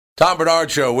Tom Bernard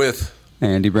Show with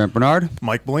Andy Brent Bernard,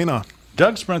 Mike Molina,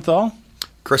 Doug Sprinthal,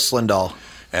 Chris Lindahl.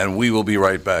 And we will be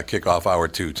right back. Kickoff hour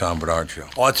 2, Tom Bernard Show.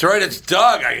 Oh, that's right. It's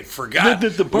Doug. I forgot.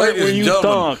 The part Ladies where and you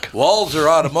gentlemen, talk. Walzer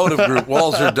Automotive Group,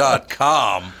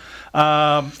 Walzer.com.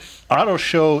 Auto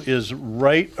Show is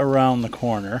right around the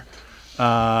corner.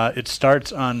 It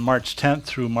starts on March 10th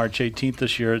through March 18th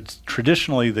this year. It's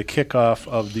traditionally the kickoff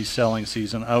of the selling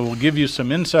season. I will give you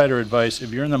some insider advice.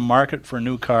 If you're in the market for a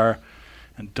new car,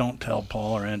 and don't tell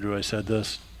Paul or Andrew I said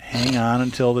this, hang on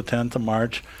until the 10th of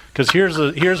March. Because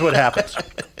here's what happens.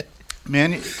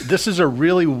 Man, this is a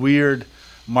really weird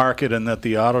market in that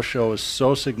the auto show is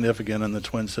so significant in the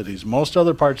Twin Cities. Most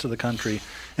other parts of the country,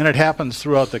 and it happens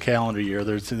throughout the calendar year.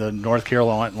 There's the North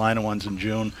Carolina ones in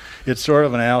June. It's sort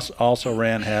of an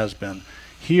also-ran has-been.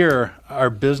 Here,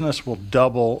 our business will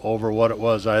double over what it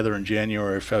was either in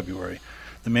January or February.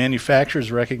 The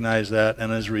manufacturers recognize that,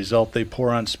 and as a result, they pour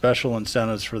on special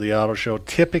incentives for the auto show.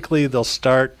 Typically, they'll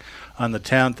start on the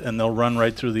 10th, and they'll run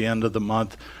right through the end of the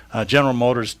month. General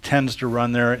Motors tends to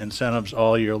run their incentives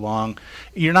all year long.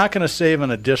 You're not going to save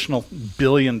an additional $1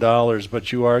 billion,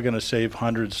 but you are going to save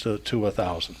hundreds to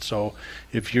 $1,000. So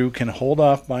if you can hold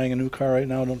off buying a new car right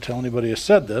now, don't tell anybody I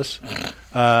said this,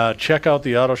 check out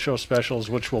the auto show specials,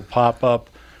 which will pop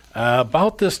up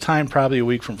about this time, probably a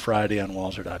week from Friday on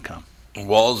Walzer.com.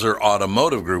 Walzer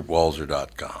Automotive Group,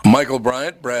 Walzer.com. Michael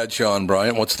Bryant, Bradshaw and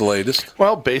Bryant, what's the latest?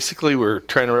 Well, basically, we're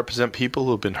trying to represent people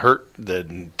who have been hurt,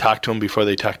 then talk to them before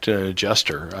they talk to an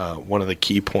adjuster. One of the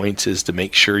key points is to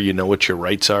make sure you know what your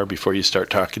rights are before you start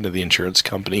talking to the insurance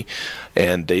company,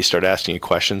 and they start asking you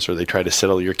questions or they try to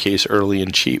settle your case early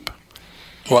and cheap.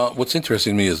 Well, what's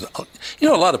interesting to me is, a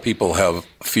lot of people have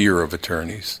fear of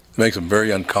attorneys. It makes them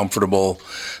very uncomfortable.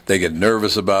 They get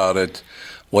nervous about it.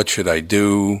 What should I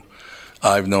do?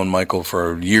 I've known Michael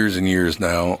for years and years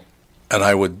now, and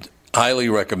I would highly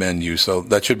recommend you. So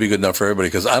that should be good enough for everybody,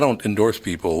 because I don't endorse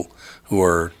people who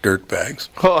are dirtbags.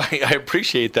 Well, I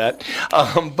appreciate that.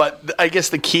 But I guess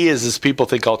the key is people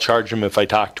think I'll charge them if I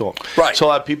talk to them. Right. So a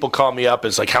lot of people call me up.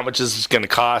 It's like, how much is this going to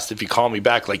cost if you call me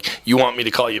back? Like, you want me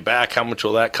to call you back? How much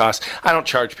will that cost? I don't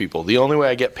charge people. The only way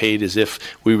I get paid is if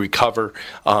we recover,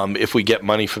 if we get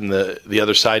money from the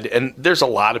other side. And there's a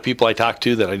lot of people I talk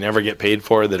to that I never get paid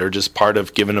for that are just part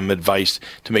of giving them advice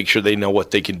to make sure they know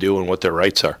what they can do and what their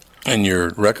rights are. And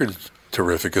your record's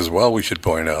terrific as well, we should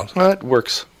point out. Well, it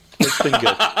works. It's been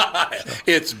good.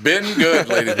 It's been good,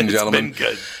 ladies and gentlemen. It's been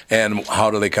good. And how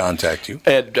do they contact you?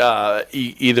 At,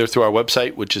 either through our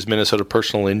website, which is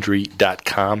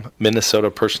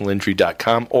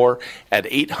minnesotapersonalinjury.com, or at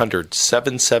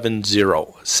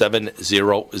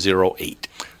 800-770-7008.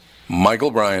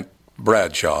 Michael Bryant,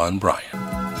 Bradshaw and Bryant.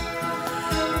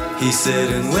 He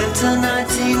said in winter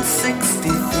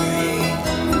 1963,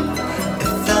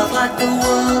 it felt like the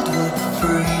world would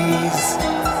freeze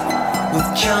with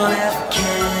John F.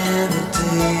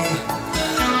 Kennedy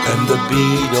and the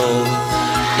Beatles.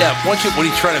 Yeah, what are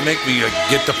you trying to make me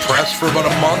get depressed for about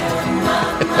a month?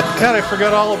 God, I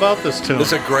forgot all about this tune.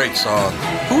 It's a great song.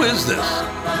 Who is this?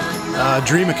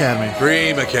 Dream Academy.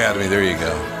 Dream Academy, there you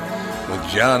go. With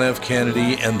John F.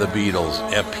 Kennedy and the Beatles.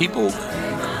 And people,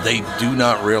 they do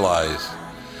not realize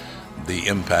the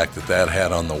impact that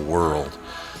had on the world.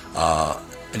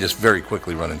 And just very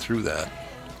quickly running through that,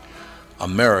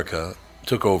 America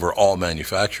took over all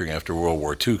manufacturing after World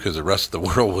War II because the rest of the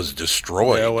world was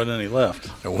destroyed. Yeah, there wasn't any left.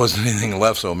 There wasn't anything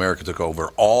left, so America took over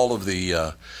all of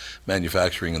the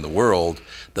manufacturing in the world.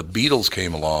 The Beatles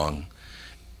came along,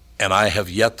 and I have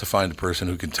yet to find a person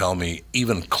who can tell me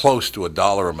even close to a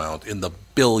dollar amount in the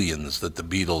billions that the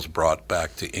Beatles brought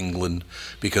back to England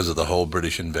because of the whole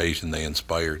British invasion they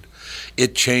inspired.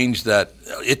 It changed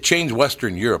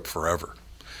Western Europe forever.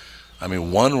 I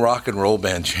mean, one rock and roll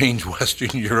band changed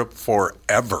Western Europe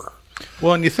forever.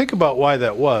 Well, and you think about why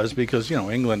that was, because,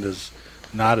 England is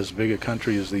not as big a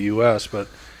country as the U.S., but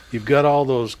you've got all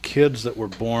those kids that were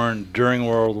born during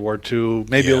World War II,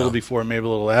 maybe a little before, maybe a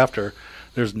little after.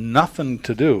 There's nothing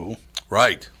to do.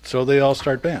 Right. So they all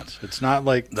start bands. It's not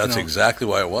like... That's exactly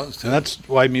why it was, too. And that's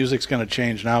why music's going to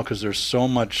change now, because there's so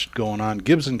much going on.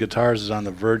 Gibson Guitars is on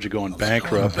the verge of going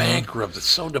bankrupt. It's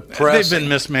so depressing. They've been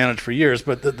mismanaged for years,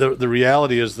 but the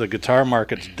reality is the guitar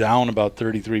market's down about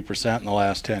 33% in the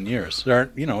last 10 years. There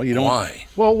aren't, you don't... Why?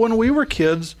 Well, when we were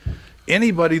kids,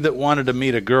 anybody that wanted to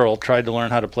meet a girl tried to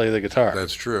learn how to play the guitar.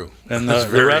 That's true. And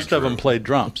the rest of them played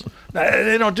drums.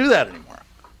 They don't do that anymore.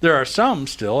 There are some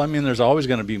still. I mean, there's always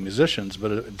going to be musicians,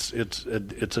 but it's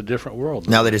a different world.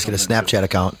 Now they just get a Snapchat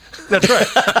account. That's right.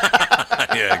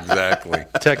 Yeah, exactly.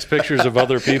 Text pictures of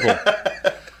other people.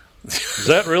 Is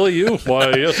that really you?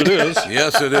 Why, yes, it is.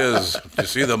 Yes, it is. You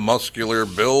see the muscular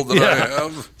build that I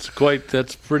have?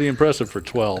 That's pretty impressive for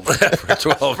 12. For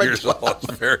 12 years old,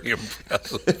 it's very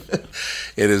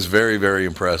impressive. It is very, very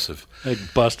impressive. I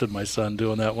busted my son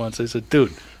doing that once. I said,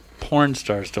 dude, porn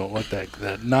stars don't look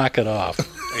that. Knock it off.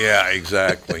 Yeah,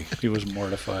 exactly. He was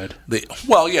mortified.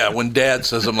 When Dad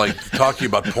says I'm like talking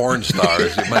about porn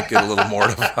stars, you might get a little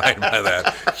mortified by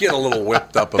that. Get a little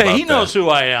whipped up about that. Hey, he knows who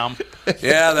I am.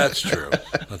 Yeah, that's true.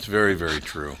 That's very, very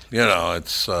true.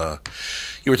 It's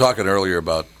you were talking earlier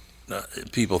about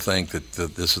people think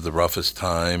that this is the roughest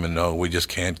time and no, we just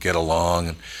can't get along.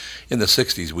 And in the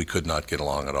 60s, we could not get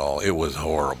along at all. It was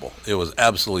horrible. It was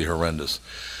absolutely horrendous.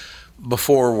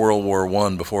 Before World War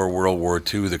I, before World War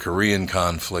II, the Korean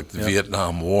conflict, the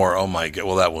Vietnam War, oh my God,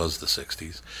 well, that was the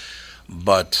 60s.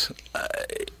 But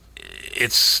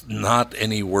it's not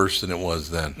any worse than it was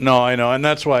then. No, I know, and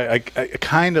that's why I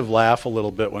kind of laugh a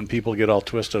little bit when people get all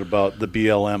twisted about the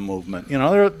BLM movement.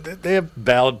 They have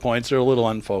valid points. They're a little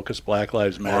unfocused, Black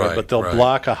Lives Matter, but they'll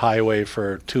block a highway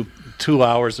for two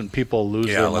hours and people lose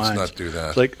their minds. Yeah, let's not do that.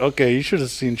 It's like, okay, you should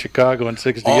have seen Chicago in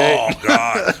 '68. Oh,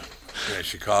 God. Yeah,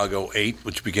 Chicago 8,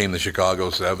 which became the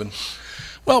Chicago 7.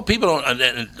 Well, people don't.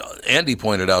 And Andy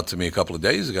pointed out to me a couple of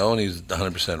days ago, and he's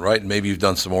 100% right. And maybe you've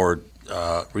done some more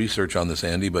research on this,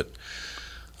 Andy, but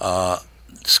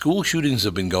school shootings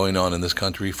have been going on in this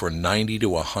country for 90 to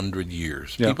 100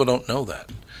 years. Yeah. People don't know that.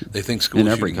 They think school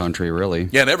shootings... In every country, really.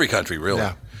 Yeah, in every country, really.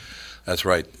 Yeah. That's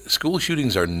right. School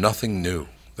shootings are nothing new.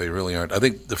 They really aren't. I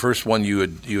think the first one you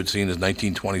had seen is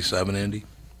 1927, Andy?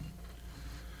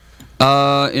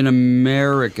 In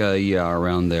America, yeah,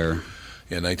 around there.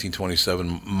 Yeah,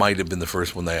 1927 might have been the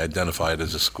first one they identified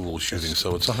as a school shooting.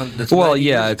 So it's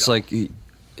it's like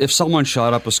if someone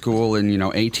shot up a school in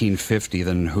 1850,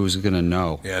 then who's going to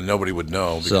know? Yeah, nobody would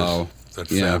know because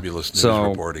that's fabulous news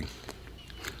reporting.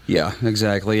 Yeah,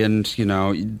 exactly.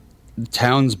 And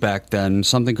towns back then,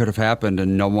 something could have happened,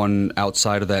 and no one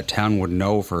outside of that town would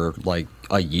know for like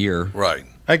a year. Right.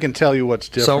 I can tell you what's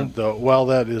different, though. While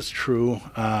that is true,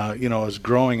 as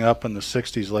growing up in the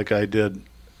 60s like I did,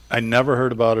 I never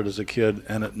heard about it as a kid,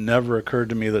 and it never occurred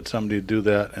to me that somebody would do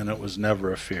that, and it was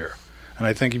never a fear. And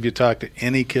I think if you talk to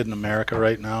any kid in America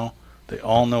right now, they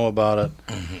all know about it.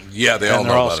 Mm-hmm. Yeah, they all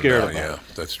know all about scared it now. about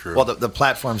it. That's true. Well, the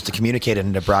platforms to communicate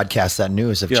and to broadcast that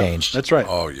news have changed. That's right.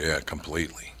 Oh, yeah,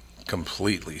 completely.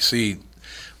 Completely. See,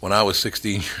 when I was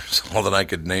 16 years old, and I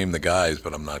could name the guys,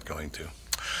 but I'm not going to.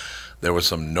 There was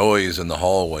some noise in the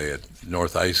hallway at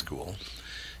North High School,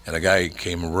 and a guy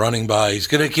came running by. He's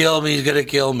going to kill me. He's going to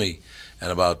kill me. And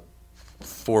about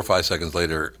 4 or 5 seconds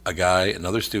later,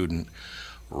 another student,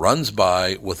 runs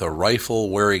by with a rifle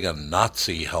wearing a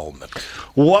Nazi helmet.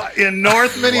 What? In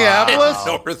North Minneapolis?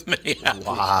 North Minneapolis.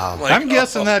 Wow. I'm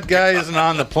guessing that guy isn't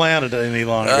on the planet any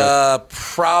longer.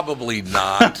 Probably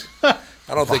not. I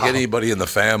don't think anybody in the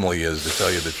family is, to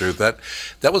tell you the truth.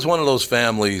 That was one of those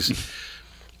families...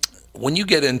 When you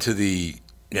get into the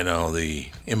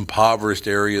impoverished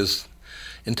areas,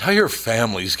 entire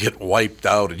families get wiped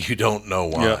out and you don't know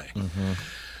why. Yeah. Mm-hmm.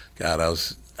 God,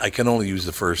 I can only use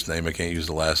the first name. I can't use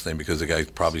the last name because the guy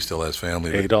probably still has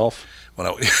family. Adolf?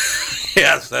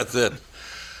 Yes, that's it.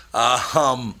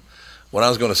 When I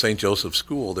was going to St. Joseph's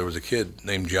School, there was a kid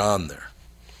named John there.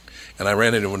 And I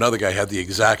ran into another guy who had the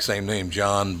exact same name,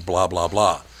 John blah, blah,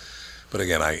 blah. But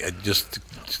again, I just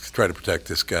try to protect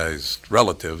this guy's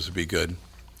relatives would be good.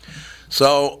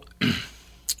 So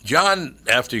John,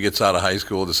 after he gets out of high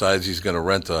school, decides he's going to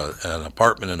rent an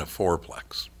apartment in a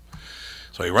fourplex.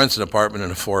 So he rents an apartment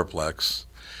in a fourplex.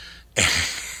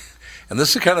 And this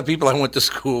is the kind of people I went to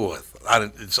school with.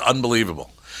 It's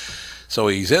unbelievable. So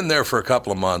he's in there for a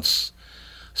couple of months.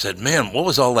 Said, man, what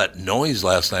was all that noise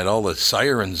last night, all the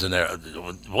sirens in there?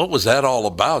 What was that all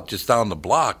about just down the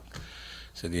block?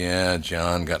 Said, yeah,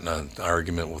 John got in an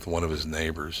argument with one of his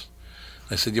neighbors.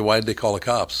 I said, yeah, why did they call the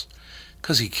cops?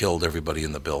 Because he killed everybody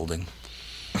in the building.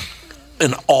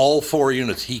 In all 4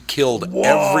 units, he killed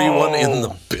everyone in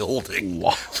the building.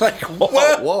 Whoa. It's like,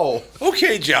 whoa.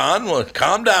 Okay, John, well,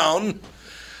 calm down.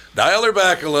 Dial her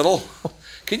back a little.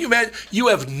 Can you imagine? You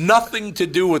have nothing to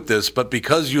do with this, but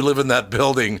because you live in that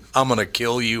building, I'm going to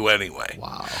kill you anyway.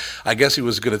 Wow. I guess he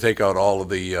was going to take out all of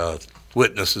the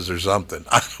witnesses or something.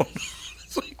 I don't know.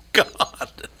 It's like,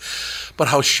 God. But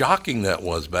how shocking that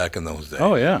was back in those days.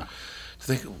 Oh, yeah.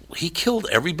 He killed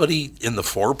everybody in the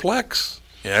fourplex?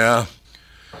 Yeah.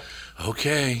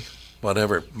 Okay.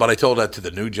 Whatever. But I told that to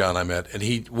the new John I met, and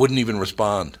he wouldn't even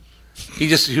respond. He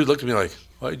looked at me like,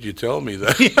 why did you tell me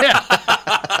that? Yeah.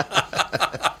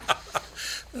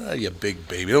 You big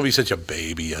baby. Don't be such a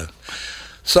baby.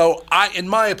 So, in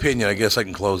my opinion, I guess I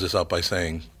can close this up by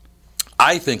saying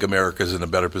I think America's in a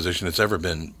better position it's ever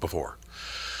been before.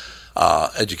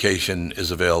 Education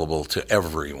is available to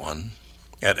everyone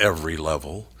at every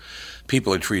level.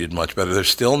 People are treated much better. They're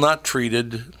still not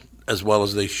treated as well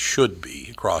as they should be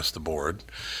across the board.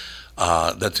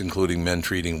 That's including men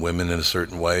treating women in a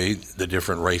certain way, the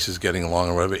different races getting along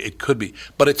or whatever. It could be.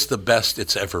 But it's the best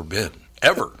it's ever been.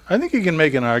 Ever. I think you can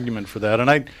make an argument for that. And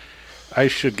I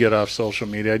should get off social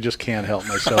media. I just can't help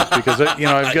myself because,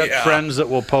 I've got friends that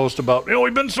will post about,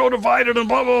 we've been so divided and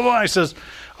blah, blah, blah. I says,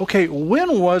 okay,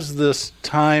 when was this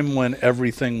time when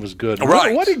everything was good?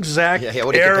 Right. What exact what do you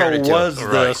compare era it to? was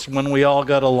this Right. when we all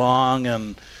got along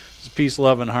and peace,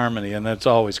 love, and harmony? And it's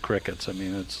always crickets. I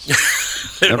mean,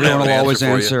 it's... They don't Everyone have will an always for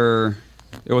you. answer.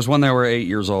 It was when they were 8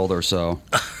 years old or so.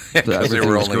 Everything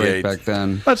were was only great 8. back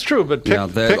then. That's true, but pick, Yeah,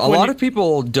 pick a lot of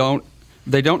people don't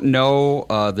know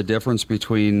the difference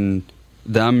between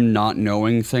them not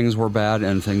knowing things were bad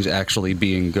and things actually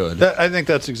being good. I think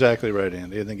that's exactly right,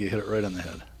 Andy. I think you hit it right on the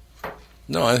head.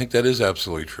 No, I think that is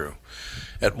absolutely true.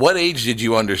 At what age did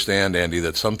you understand, Andy,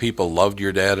 that some people loved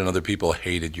your dad and other people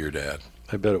hated your dad?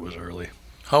 I bet it was early.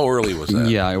 How early was that?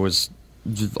 Yeah, it was.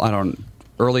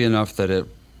 Early enough that it.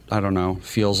 I don't know.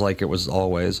 Feels like it was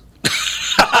always.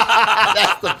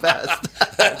 That's the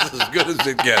best. That's as good as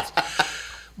it gets.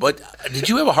 But did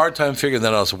you have a hard time figuring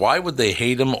that out? Why would they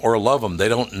hate him or love him? They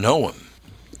don't know him.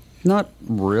 Not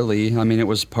really. I mean, it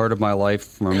was part of my life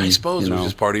from. I suppose it was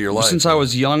just part of your life. Since I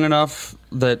was young enough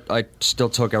that I still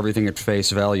took everything at face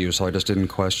value, so I just didn't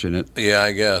question it. Yeah,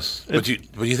 I guess. But you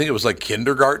think it was like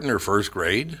kindergarten or first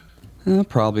grade?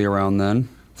 Probably around then.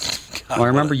 Well, I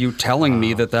remember you telling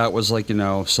me that was like,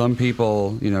 some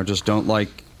people, just don't like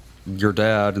your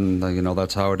dad, and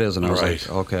that's how it is. And I was Right.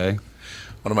 like, okay.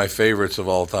 One of my favorites of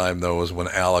all time, though, was when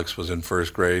Alex was in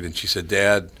first grade, and she said,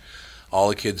 Dad, all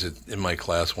the kids in my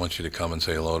class want you to come and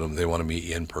say hello to them. They want to meet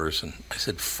you in person. I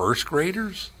said, first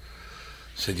graders?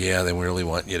 I said, yeah, they really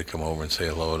want you to come over and say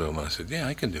hello to them. And I said, yeah,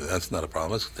 I can do that. That's not a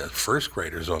problem. That's first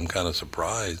graders, so I'm kind of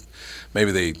surprised.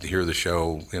 Maybe they hear the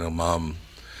show, Mom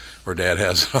or Dad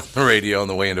has it on the radio on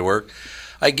the way into work.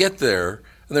 I get there,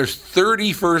 and there's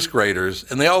 30 first graders,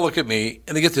 and they all look at me,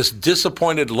 and they get this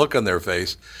disappointed look on their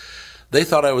face. They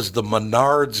thought I was the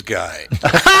Menards guy.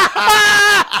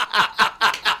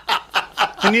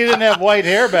 And you didn't have white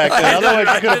hair back then.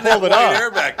 Otherwise, you could have pulled it white off.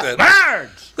 hair back then.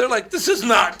 Menards! They're like, this is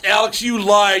not, Alex, you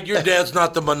lied. Your dad's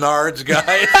not the Menards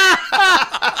guy.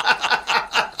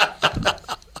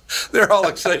 They're all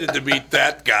excited to meet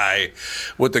that guy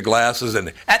with the glasses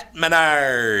and at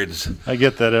Menards. I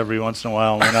get that every once in a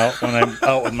while when I'm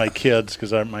out with my kids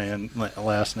because my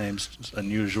last name's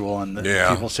unusual, and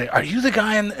people say, "Are you the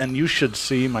guy?" And you should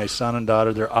see my son and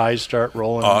daughter; their eyes start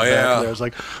rolling. Oh yeah, there. It's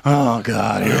like, oh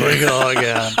God, here we go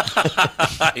again.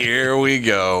 Here we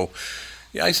go.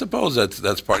 Yeah, I suppose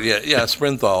that's part. Yeah.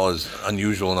 Sprinthal is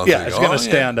unusual enough. Yeah, to it's go, going to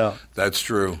stand out. That's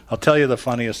true. I'll tell you the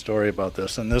funniest story about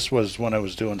this, and this was when I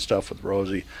was doing stuff with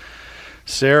Rosie.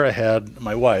 Sarah had,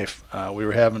 my wife, we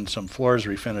were having some floors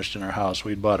refinished in our house.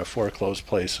 We'd bought a foreclosed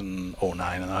place in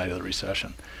 2009 in the height of the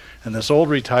recession. And this old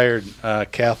retired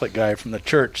Catholic guy from the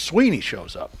church, Sweeney,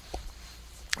 shows up.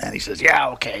 And he says, yeah,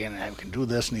 okay, and I can do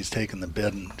this, and he's taking the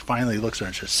bid. And finally he looks at her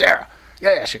and says, Sarah, I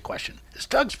gotta ask you a question. Is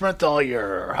Doug Sprinthal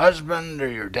your husband or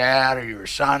your dad or your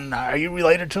son? Are you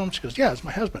related to him? She goes, yeah, it's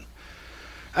my husband.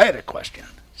 I had a question.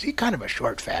 Is he kind of a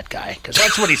short, fat guy? Because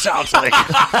that's what he sounds like.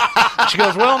 She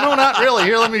goes, well, no, not really.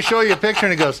 Here, let me show you a picture.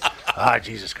 And he goes,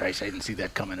 Jesus Christ, I didn't see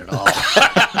that coming at all.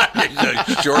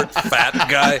 He's a short, fat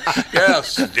guy.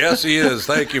 Yes, he is.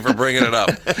 Thank you for bringing it up.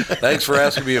 Thanks for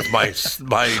asking me if my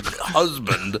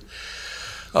husband.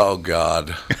 Oh,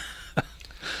 God.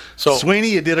 So Sweeney,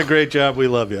 you did a great job. We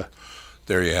love you.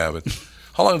 There you have it.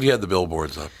 How long have you had the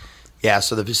billboards up? Yeah,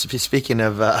 so speaking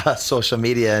of social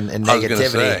media and I was gonna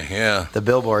negativity, say, the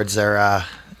billboards are.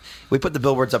 We put the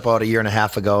billboards up about a year and a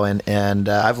half ago, and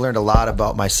I've learned a lot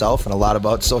about myself and a lot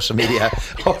about social media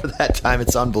over that time.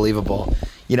 It's unbelievable.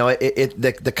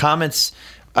 The comments,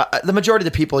 the majority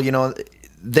of the people,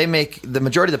 they make the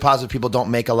majority of the positive people don't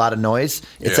make a lot of noise.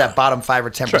 It's that bottom 5 or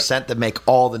 10% that make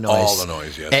all the noise. All the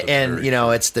noise, yes. And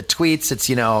it's the tweets. It's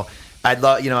I'd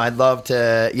love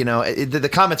to, the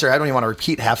comments are, I don't even want to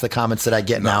repeat half the comments that I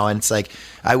get now. And it's like,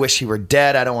 I wish he were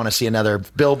dead. I don't want to see another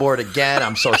billboard again.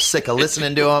 I'm so sick of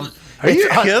listening to him. Are you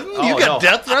kidding? You get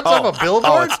death threats off a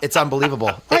billboard? It's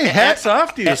unbelievable. Hey, hats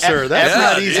off to you, sir. That's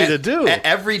not easy to do.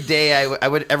 Every day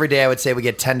I would say we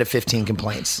get 10 to 15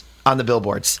 complaints on the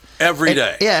billboards. Every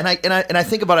day. Yeah. And I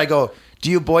think about it, I go, Do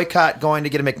you boycott going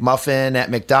to get a McMuffin at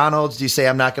McDonald's? Do you say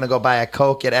I'm not going to go buy a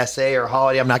Coke at SA or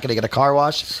Holiday? I'm not going to get a car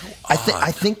wash.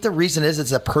 I think the reason is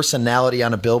it's a personality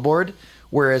on a billboard,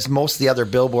 whereas most of the other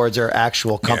billboards are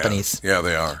actual companies. Yeah,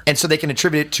 they are. And so they can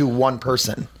attribute it to one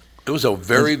person. It was a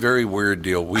very, very weird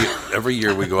deal. Every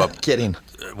year we go up. Kidding.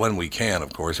 When we can,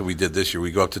 of course. And we did this year.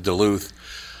 We go up to Duluth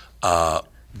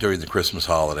during the Christmas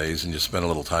holidays and just spend a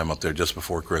little time up there just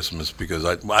before Christmas because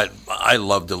I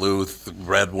love Duluth,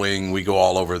 Red Wing. We go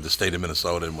all over the state of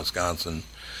Minnesota and Wisconsin.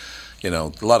 A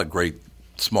lot of great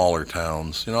smaller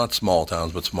towns. Not small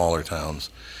towns, but smaller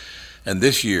towns. And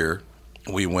this year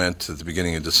we went at the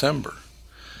beginning of December.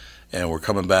 And we're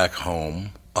coming back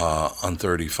home on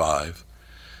 35.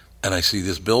 And I see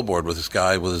this billboard with this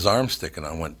guy with his arm sticking.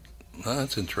 I went, oh,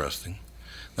 that's interesting.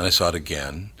 Then I saw it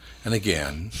again and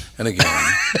again and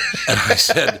again. And I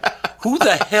said, who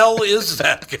the hell is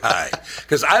that guy?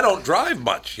 Because I don't drive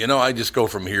much. I just go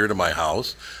from here to my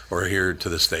house or here to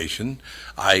the station.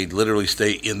 I literally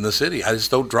stay in the city. I just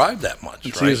don't drive that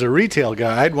much. See, as a retail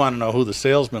guy, I'd want to know who the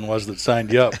salesman was that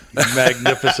signed you up. You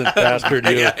magnificent bastard,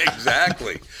 you. Yeah,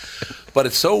 exactly. But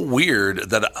it's so weird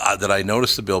that I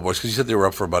noticed the billboards because you said they were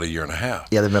up for about a year and a half.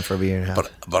 Yeah, they've been up for a year and a half.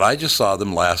 But I just saw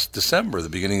them last December, the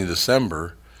beginning of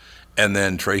December, and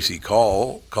then Tracy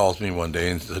calls me one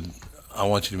day and said, I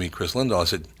want you to meet Chris Lindahl. I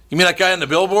said, you mean that guy on the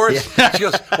billboards? Yeah. She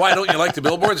goes, why don't you like the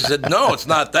billboards? I said, no, it's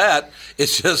not that.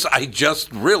 It's just I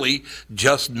just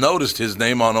noticed his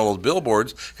name on all those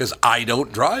billboards because I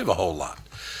don't drive a whole lot.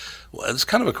 Well, it's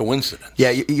kind of a coincidence.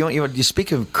 Yeah, you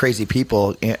speak of crazy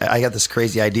people. I got this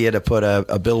crazy idea to put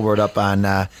a billboard up on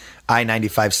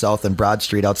I-95 South and Broad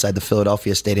Street outside the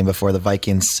Philadelphia Stadium before the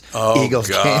Vikings-Eagles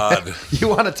game. You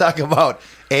want to talk about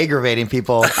aggravating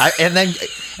people? And then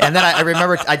I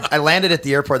remember I landed at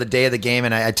the airport the day of the game,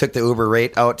 and I took the Uber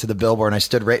right out to the billboard, and I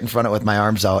stood right in front of it with my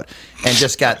arms out, and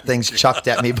just got things chucked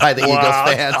at me by the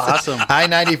Eagles fans. Awesome.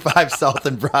 I-95 South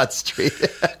and Broad Street.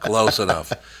 Close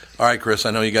enough. All right, Chris,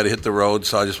 I know you got to hit the road,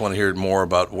 so I just want to hear more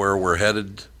about where we're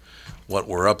headed, what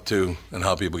we're up to, and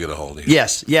how people get a hold of you.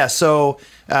 Yes, yeah. So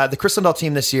the Chris Lindahl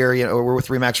team this year, we're with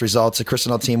Remax Results. The Chris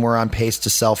Lindahl team, we're on pace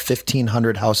to sell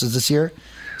 1,500 houses this year.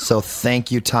 So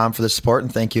thank you, Tom, for the support,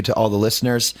 and thank you to all the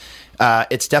listeners.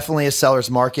 It's definitely a seller's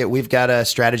market. We've got a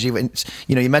strategy.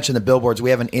 You mentioned the billboards.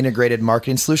 We have an integrated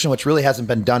marketing solution, which really hasn't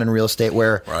been done in real estate,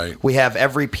 where we have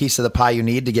every piece of the pie you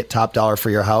need to get top dollar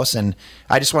for your house. And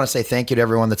I just want to say thank you to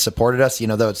everyone that supported us.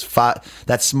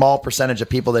 That small percentage of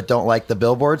people that don't like the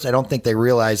billboards, I don't think they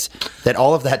realize that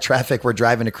all of that traffic we're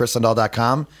driving to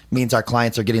chrislindahl.com means our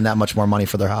clients are getting that much more money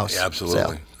for their house. Yeah,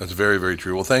 absolutely. So, that's very, very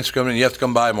true. Well, thanks for coming in. You have to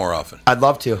come by more often. I'd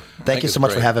love to. Thank you so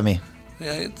much for having me.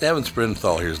 Yeah, having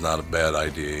Sprinthal here is not a bad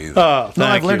idea either.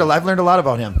 I've learned a lot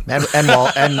about him. And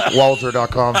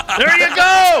Walter.com. There you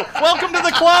go. Welcome to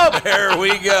the club. There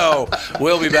we go.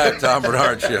 We'll be back, Tom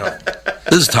Bernard Show.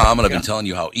 This is Tom, and I've been telling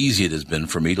you how easy it has been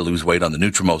for me to lose weight on the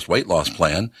Nutrimost weight loss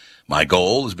plan. My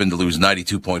goal has been to lose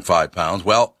 92.5 pounds.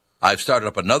 Well, I've started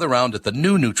up another round at the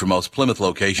new Nutrimost Plymouth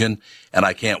location, and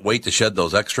I can't wait to shed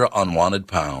those extra unwanted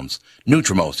pounds.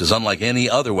 Nutrimost is unlike any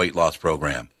other weight loss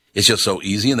program. It's just so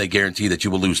easy, and they guarantee that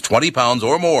you will lose 20 pounds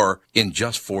or more in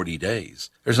just 40 days.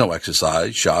 There's no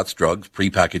exercise, shots, drugs,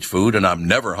 prepackaged food, and I'm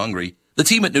never hungry. The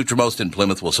team at Nutrimost in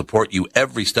Plymouth will support you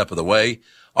every step of the way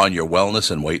on your wellness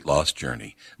and weight loss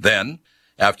journey. Then,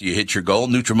 after you hit your goal,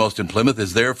 Nutrimost in Plymouth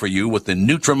is there for you with the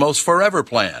Nutrimost Forever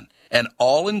Plan, an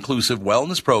all-inclusive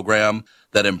wellness program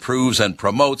that improves and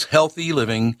promotes healthy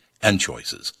living and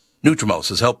choices. Nutrimost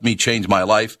has helped me change my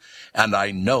life, and I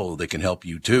know they can help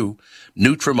you too.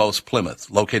 Nutrimost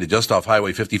Plymouth, located just off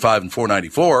Highway 55 and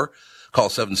 494. Call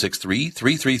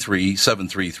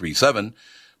 763-333-7337.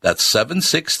 That's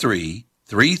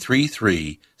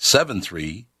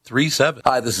 763-333-7337.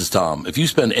 Hi, this is Tom. If you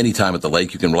spend any time at the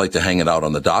lake, you can relate to hanging out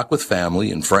on the dock with family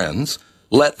and friends.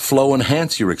 Let Flow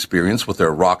enhance your experience with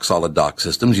their rock-solid dock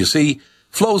systems. You see,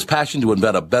 Flow's passion to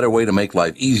invent a better way to make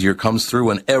life easier comes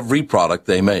through in every product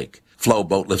they make. Flow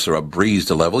boat lifts are a breeze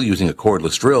to level using a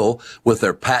cordless drill. With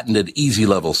their patented Easy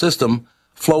Level system,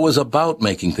 Flow is about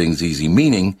making things easy,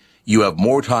 meaning you have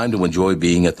more time to enjoy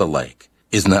being at the lake.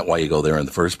 Isn't that why you go there in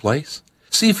the first place?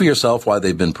 See for yourself why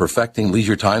they've been perfecting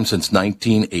leisure time since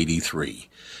 1983.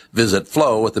 Visit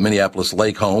Flow at the Minneapolis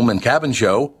Lake Home and Cabin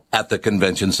Show at the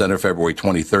Convention Center February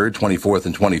 23rd, 24th,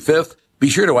 and 25th. Be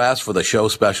sure to ask for the show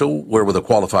special, where with a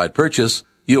qualified purchase,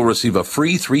 you'll receive a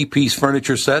free 3-piece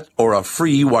furniture set or a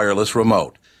free wireless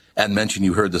remote. And mention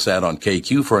you heard this ad on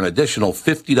KQ for an additional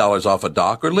 $50 off a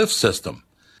dock or lift system.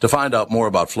 To find out more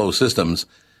about Flow Systems,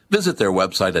 visit their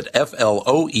website at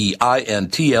FLOEINTL.com.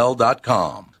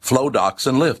 Flow Docks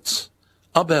and Lifts.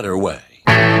 A better way.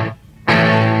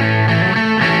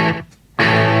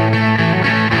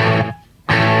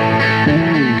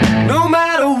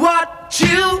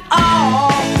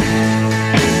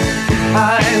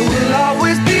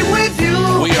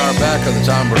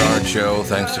 Tom Bernard Show.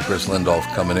 Thanks to Chris Lindolf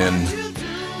coming in.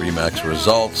 Remax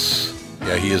results.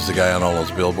 Yeah, he is the guy on all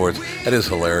those billboards. It is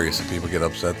hilarious that people get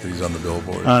upset that he's on the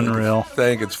billboard. Unreal. I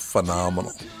think it's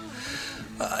phenomenal.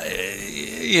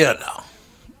 Yeah, no.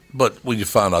 But we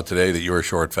just found out today that you're a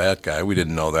short, fat guy. We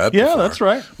didn't know that Yeah, before. that's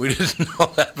right. We didn't know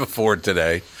that before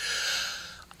today.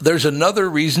 There's another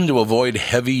reason to avoid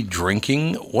heavy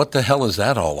drinking. What the hell is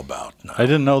that all about? No. I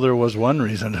didn't know there was one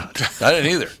reason. I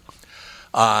didn't either.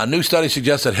 A new study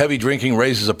suggests that heavy drinking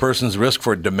raises a person's risk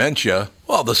for dementia.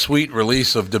 Well, the sweet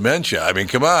release of dementia. I mean,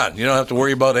 come on. You don't have to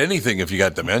worry about anything if you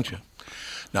got dementia.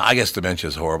 Now, I guess dementia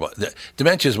is horrible.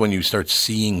 Dementia is when you start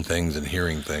seeing things and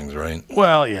hearing things, right?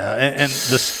 Well, yeah, and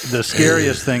the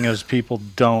scariest thing is people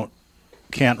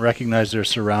can't recognize their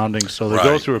surroundings, so they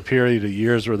go Right. through a period of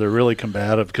years where they're really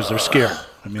combative because they're scared.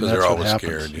 I mean, Because that's they're what always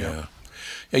happens. scared, yeah.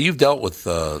 Yeah, you've dealt with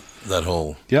that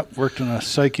whole... Yep, worked in a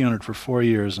psych unit for 4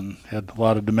 years and had a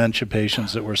lot of dementia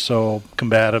patients that were so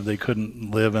combative they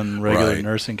couldn't live in regular Right.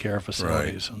 nursing care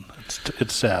facilities, and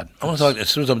it's sad. I want to talk, as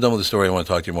soon as I'm done with the story, I want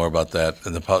to talk to you more about that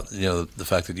and the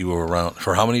fact that you were around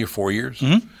for how many? 4 years?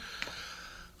 Mm-hmm.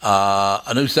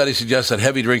 A new study suggests that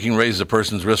heavy drinking raises a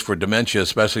person's risk for dementia,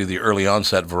 especially the early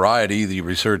onset variety. The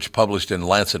research published in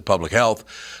Lancet Public Health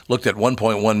looked at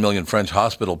 1.1 million French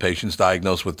hospital patients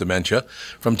diagnosed with dementia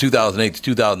from 2008 to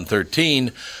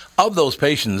 2013. Of those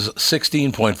patients,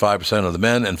 16.5% of the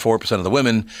men and 4% of the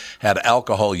women had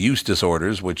alcohol use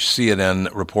disorders, which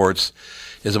CNN reports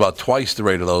is about twice the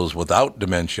rate of those without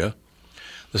dementia.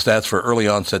 The stats for early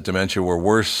onset dementia were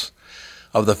worse.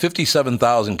 Of the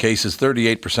 57,000 cases,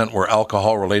 38% were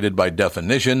alcohol-related by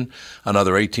definition.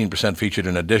 Another 18% featured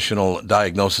an additional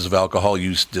diagnosis of alcohol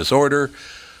use disorder.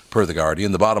 Per The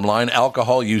Guardian, the bottom line,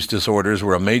 alcohol use disorders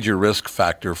were a major risk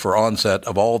factor for onset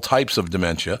of all types of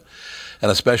dementia,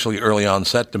 and especially early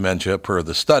onset dementia, per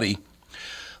the study.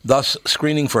 Thus,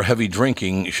 screening for heavy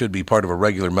drinking should be part of a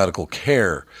regular medical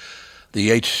care. The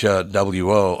WHO,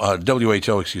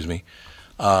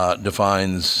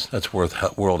 defines, that's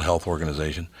World Health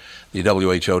Organization, the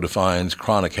WHO defines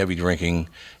chronic heavy drinking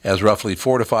as roughly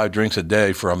 4 to 5 drinks a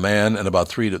day for a man and about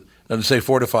 3 to, doesn't it say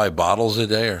 4 to 5 bottles a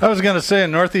day? Or? I was going to say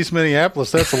in Northeast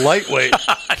Minneapolis, that's a lightweight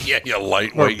Yeah,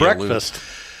 lightweight. or you breakfast.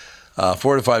 lose.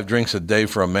 4 to 5 drinks a day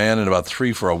for a man and about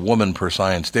 3 for a woman per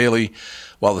Science Daily.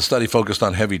 While the study focused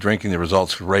on heavy drinking, the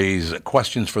results raise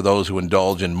questions for those who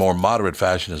indulge in more moderate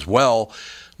fashion as well.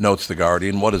 Notes The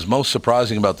Guardian. What is most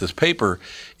surprising about this paper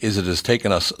is it has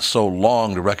taken us so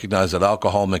long to recognize that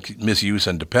alcohol misuse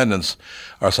and dependence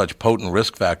are such potent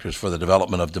risk factors for the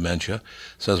development of dementia,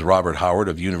 says Robert Howard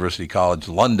of University College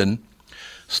London.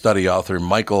 Study author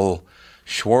Michael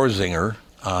Schwarzinger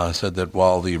said that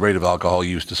while the rate of alcohol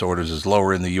use disorders is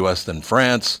lower in the U.S. than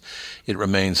France, it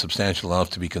remains substantial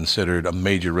enough to be considered a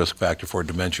major risk factor for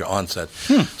dementia onset.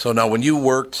 So now when you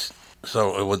worked,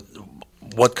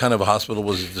 what kind of a hospital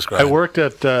was it described? I worked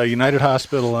at United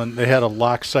Hospital, and they had a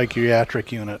locked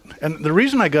psychiatric unit. And the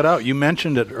reason I got out, you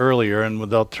mentioned it earlier, and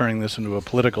without turning this into a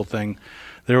political thing,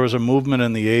 there was a movement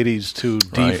in the 80s to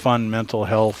defund mental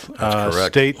health. That's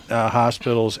correct. State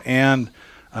hospitals and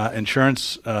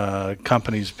insurance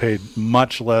companies paid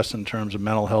much less in terms of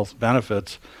mental health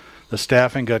benefits. The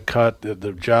staffing got cut,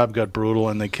 the job got brutal,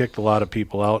 and they kicked a lot of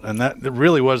people out. And that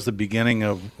really was the beginning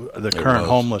of the current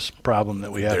homeless problem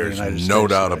that we have in the United States. There's no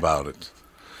doubt today. about it.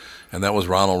 And that was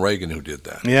Ronald Reagan who did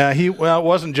that. Yeah, it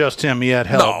wasn't just him. He had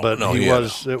help, but he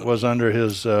had it was under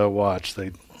his watch.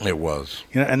 It was.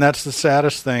 And that's the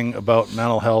saddest thing about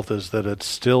mental health is that it's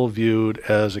still viewed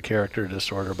as a character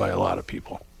disorder by a lot of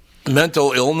people.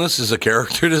 Mental illness is a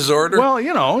character disorder? Well,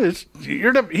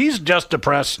 he's just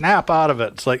depressed. Snap out of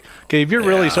it. It's like, okay, if you're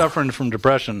really suffering from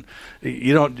depression,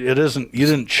 you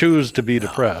didn't choose to be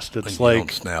depressed. It's you like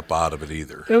don't snap out of it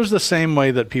either. it was the same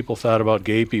way that people thought about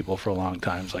gay people for a long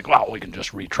time. It's like, well, we can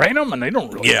just retrain them, and they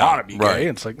don't really want to be right. gay.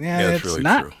 It's like, that's it's really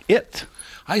not true. it.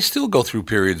 I still go through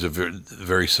periods of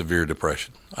very severe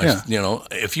depression. Yeah.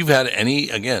 If you've had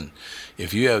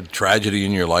if you have tragedy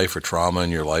in your life or trauma in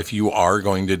your life, you are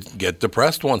going to get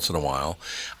depressed once in a while.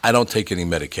 I don't take any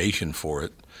medication for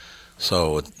it,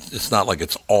 so it's not like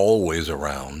it's always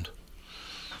around,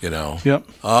 Yep.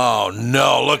 Oh,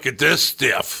 no, look at this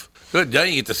stiff. Good, now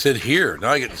you get to sit here.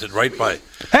 Now I get to sit right by.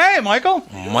 Hey, Michael.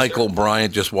 Michael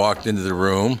Bryant just walked into the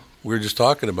room. We were just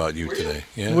talking about you today.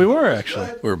 Yeah, We were actually.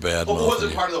 we're bad. Well, it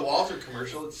wasn't part of the Walter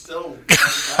commercial. It's still.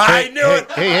 I knew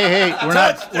it. Hey! We're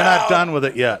not done with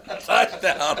it yet.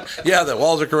 Touchdown. Yeah, the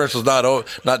Walzer commercial's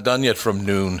not done yet from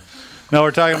noon. No,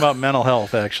 we're talking about mental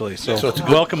health actually. So it's good.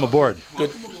 welcome aboard.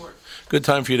 Good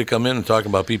time for you to come in and talk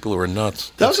about people who are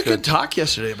nuts. That was That's a good talk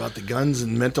yesterday about the guns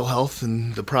and mental health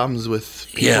and the problems with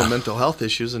people with mental health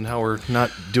issues and how we're not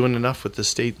doing enough with the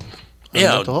state on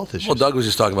mental health issues. Well, Doug was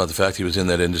just talking about the fact he was in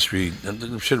that industry.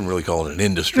 And shouldn't really call it an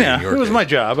industry. Yeah, in your it was case. my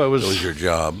job. It was your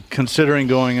job. Considering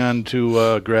going on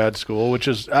to grad school, which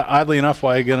is oddly enough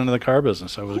why I get into the car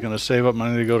business. I was going to save up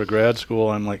money to go to grad school.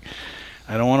 I'm like,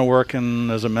 I don't want to work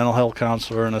as a mental health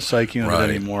counselor in a psych unit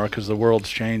anymore because the world's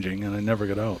changing, and I never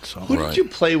get out. So who did you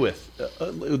play with?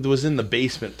 Was in the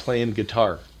basement playing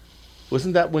guitar.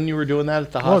 Wasn't that when you were doing that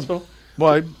at the hospital?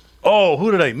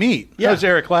 Who did I meet? Yeah. That was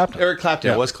Eric Clapton. Eric Clapton.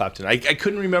 Yeah. It was Clapton. I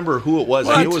couldn't remember who it was.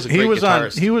 Well, I knew it was a great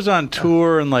guitarist. He was on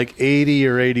tour in like 80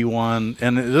 or 81,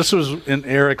 and this was in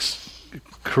Eric's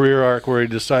career arc where he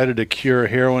decided to cure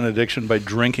heroin addiction by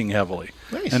drinking heavily.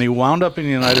 Nice. And he wound up in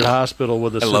United Hospital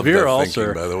with a severe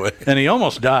ulcer, by the way. and he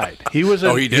almost died. He was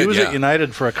at, he was at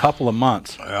United for a couple of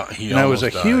months. He and I was a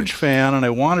almost huge died. fan, and I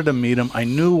wanted to meet him. I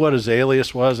knew what his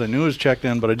alias was. I knew he was checked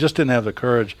in, but I just didn't have the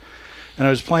courage. And I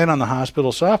was playing on the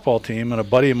hospital softball team, and a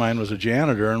buddy of mine was a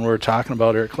janitor, and we were talking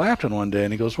about Eric Clapton one day,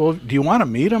 and he goes, well, do you want to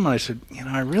meet him? And I said,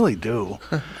 I really do.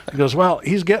 He goes, well,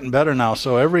 he's getting better now,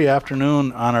 so every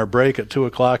afternoon on our break at 2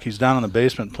 o'clock, he's down in the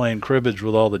basement playing cribbage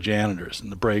with all the janitors in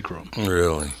the break room.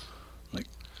 Really? Like,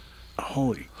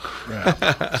 holy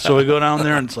crap. So we go down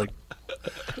there, and it's like,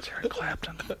 that's Eric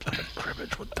Clapton playing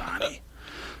cribbage with Donnie.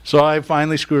 So I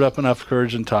finally screwed up enough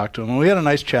courage and talked to him, and we had a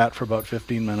nice chat for about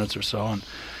 15 minutes or so, and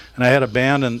I had a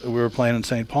band, and we were playing in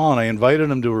St. Paul, and I invited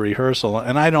him to a rehearsal.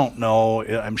 And I don't know,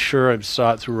 I'm sure I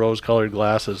saw it through rose-colored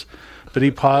glasses, but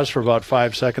he paused for about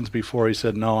 5 seconds before he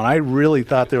said no. And I really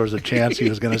thought there was a chance he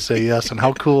was going to say yes, and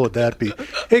how cool would that be?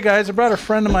 Hey, guys, I brought a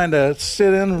friend of mine to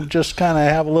sit in and just kind of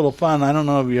have a little fun. I don't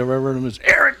know if you ever heard of him. It's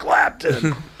Eric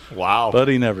Clapton. Wow. But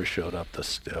he never showed up, the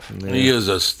stiff. He is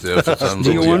a stiff. It's Do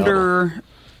unbelievable.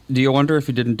 you wonder if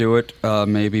he didn't do it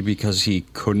maybe because he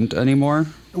couldn't anymore?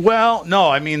 Well, no,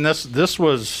 I mean this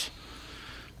was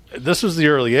the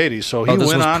early '80s, so he this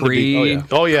went was on to be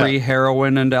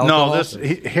pre-heroin and alcohol.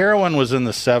 No, heroin was in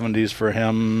the '70s for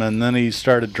him, and then he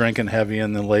started drinking heavy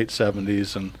in the late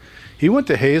 '70s, and he went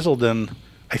to Hazelden,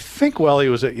 I think, while he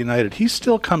was at United. He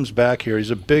still comes back here. He's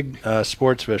a big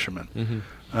sports fisherman.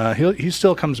 Mm-hmm. He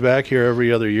still comes back here every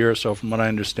other year or so, from what I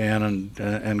understand,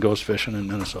 and goes fishing in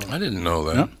Minnesota. I didn't know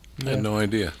that. Yeah. I had no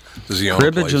idea. Does he own a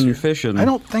Cribbage place and here? fishing. I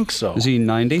don't think so. Is he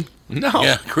 90? No.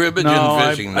 Yeah, cribbage No,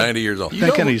 and fishing, 90 years old.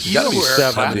 thinking he's You know who Eric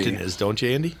 70. Clapton is, don't you,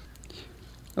 Andy?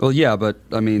 Well, yeah, but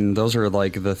I mean, those are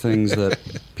like the things that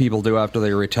people do after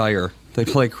they retire. They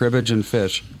play cribbage and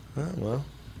fish. Well.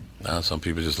 Some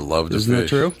people just love to Isn't that fish.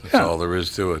 true? That's Yeah. all there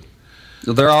is to it.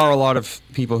 There are a lot of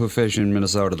people who fish in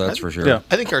Minnesota, that's for sure. Yeah.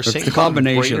 I think our It's St. the Cloud and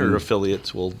combination. Brainerd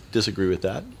affiliates will disagree with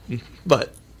that.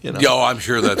 But, you know. Yo, I'm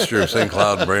sure that's true. St.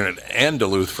 Cloud and Brainerd and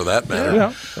Duluth, for that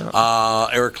matter. Yeah.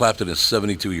 Eric Clapton is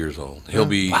 72 years old. He'll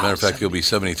be, matter of fact, he'll be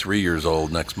 73 years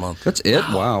old next month. That's it?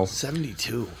 Wow.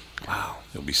 72. Wow.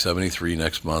 He'll be 73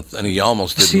 next month, and he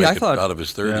almost didn't See, I make it thought- out of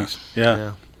his 30s.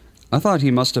 Yeah. I thought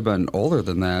he must have been older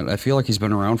than that. I feel like he's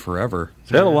been around forever.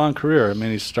 He's had a long career. I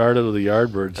mean, he started with the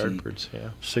Yardbirds in Yardbirds, yeah.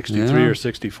 63 Yeah. or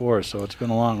 64, so it's been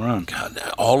a long run. God,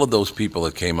 all of those people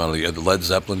that came out of the Led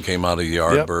Zeppelin came out of the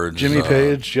Yardbirds. Jimmy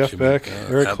Page, Jeff Beck,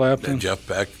 Eric Clapton. Jeff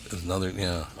Beck is another.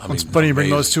 Yeah, I mean, It's funny you bring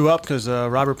those amazing. two up because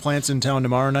Robert Plant's in town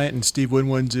tomorrow night and Steve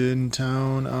Winwood's in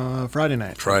town Friday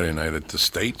night. Friday night at the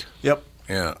State. Yep.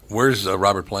 Yeah, where's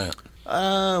Robert Plant?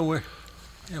 Where?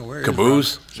 Yeah, where?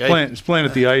 Caboose. He's playing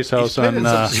at the Ice House playing on in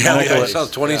some Yeah, small yeah, place.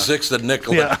 South 26th at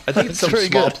Nicollet. Yeah. I think it's some Very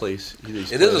small good. place.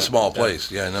 It is a small place.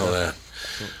 Yeah, I know that.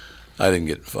 I didn't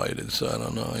get invited, so I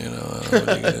don't know. You know, I don't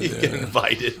know what are you You gonna get do?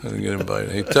 invited. I didn't get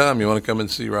invited. Hey, Tom, you want to come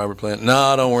and see Robert Plant?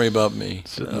 No, don't worry about me.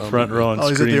 Sit in the front row and Oh,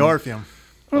 he's at scream. the Orpheum.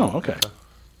 Oh, okay.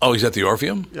 Oh, he's at the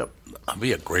Orpheum? Yep. That'd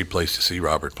be a great place to see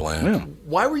Robert Plant. Yeah.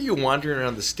 Why were you wandering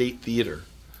around the State Theater?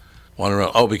 Wander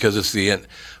around. Oh, because it's the end.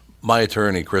 My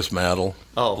attorney, Chris Maddle,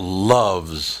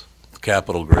 loves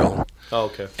Capitol Grill. Oh,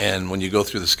 okay. And when you go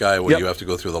through the Skyway, Yep. you have to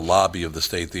go through the lobby of the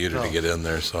State Theater to get in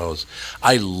there. So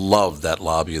I love that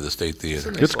lobby of the State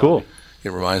Theater. It's cool. It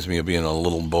reminds me of being a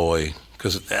little boy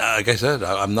because, like I said,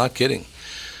 I'm not kidding.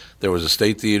 There was a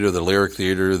State Theater, the Lyric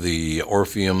Theater, the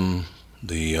Orpheum,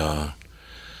 the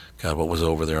God, what was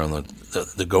over there on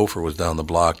the Gopher was down the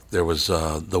block. There was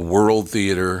the World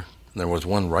Theater. There was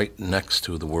one right next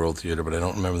to the World Theater, but I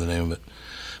don't remember the name of it.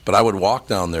 But I would walk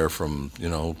down there from,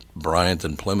 Bryant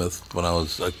and Plymouth when I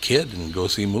was a kid and go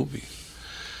see movies.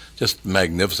 Just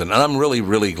magnificent. And I'm really,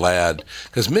 really glad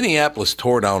because Minneapolis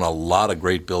tore down a lot of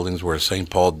great buildings where St.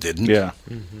 Paul didn't. Yeah.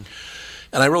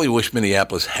 And I really wish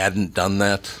Minneapolis hadn't done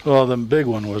that. Well, the big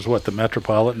one was what, the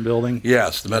Metropolitan Building?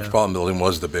 Yes, the Metropolitan Building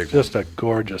was the big one. Just a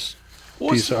gorgeous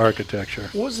piece of architecture.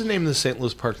 What was the name of the St.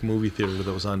 Louis Park movie theater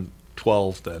that was on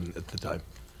 12 then at the time?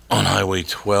 On Highway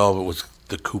 12, it was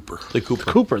the Cooper. The Cooper.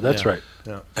 Cooper, that's right.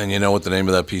 Yeah. And you know what the name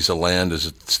of that piece of land is?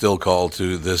 It's still called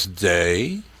to this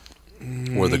day?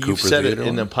 Where the Cooper You've said Theater it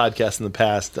in was? the podcast in the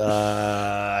past.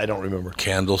 I don't remember.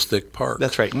 Candlestick Park.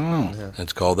 That's right. Yeah.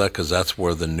 It's called that because that's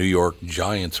where the New York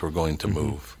Giants were going to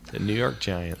move. The New York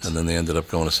Giants. And then they ended up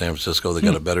going to San Francisco. They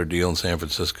got a better deal in San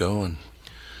Francisco, and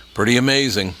pretty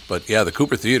amazing. But yeah, the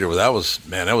Cooper Theater, that was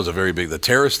a very big. The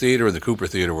Terrace Theater and the Cooper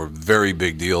Theater were very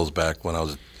big deals back when I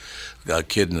was a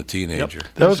kid and a teenager.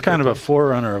 Yep. That was kind of a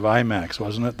forerunner of IMAX,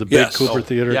 wasn't it? The big Yes. Cooper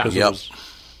Theater. yeah. 'Cause Yep. it was,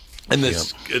 And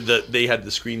they had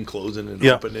the screen closing and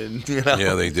Yeah. opening. You know?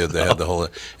 Yeah, they did. They had the whole,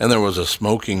 and there was a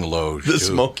smoking loge. The too.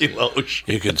 smoking loge.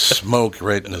 You could smoke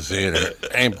right in the theater.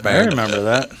 Ain't I bad. remember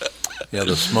that. Yeah,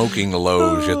 the smoking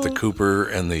loge at the Cooper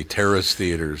and the Terrace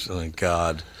theaters. Oh,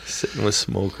 God. Sitting with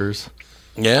smokers.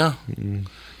 Yeah. Can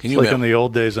you Like in imagine? the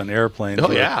old days on airplanes. Oh,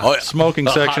 where yeah. Oh, yeah. Smoking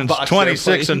The hot sections box 26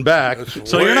 airplane. and back.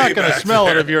 So you're way not going to back smell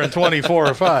there. it if you're in 24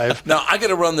 or 5. Now, I got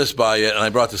to run this by you, and I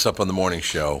brought this up on the morning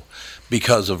show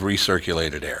because of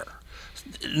recirculated air.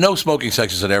 No smoking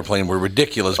sections in an airplane were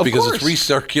ridiculous because it's course.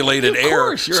 recirculated Of air,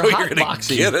 course, you're so you're going to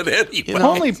hotboxing. get it anyway. You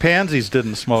know? Only pansies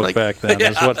didn't smoke Like- back then,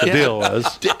 is what the Yeah. deal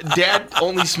was. Dad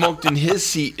only smoked in his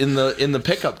seat in the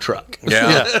pickup truck.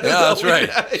 Yeah, that's right.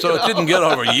 So it didn't get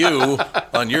over you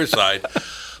on your side.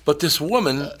 But this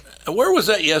woman, where was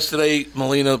that yesterday,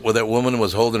 Melina, where that woman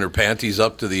was holding her panties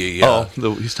up to the,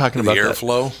 He's talking the about that.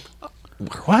 airflow?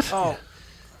 What?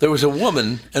 There was a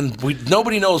woman, and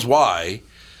nobody knows why,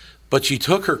 but she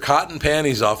took her cotton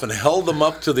panties off and held them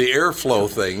up to the airflow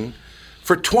thing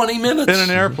for 20 minutes. In an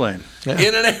airplane.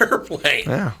 In an airplane.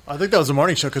 Yeah. I think that was the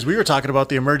morning show because we were talking about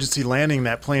the emergency landing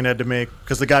that plane had to make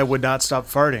because the guy would not stop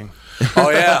farting.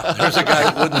 Oh, yeah. There's a guy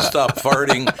who wouldn't stop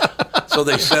farting, so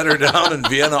they set her down in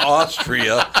Vienna,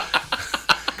 Austria,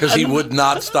 because he would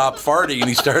not stop farting, and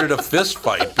he started a fist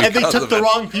fight because And they took of the it.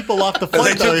 wrong people off the And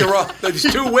they plane. took the wrong.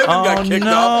 These two women got kicked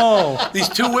no. off. These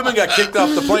two women got kicked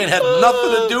off the plane. Had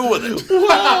nothing to do with it.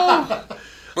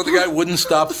 But the guy wouldn't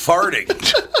stop farting.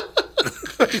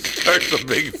 He starts a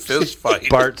big fist fight.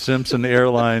 Bart Simpson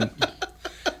airline.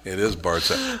 It is Bart.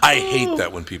 I hate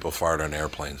that when people fart on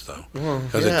airplanes, though,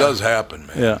 because it does happen,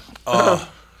 man. Yeah.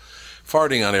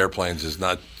 Farting on airplanes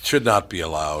should not be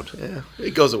allowed. Yeah.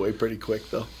 It goes away pretty quick,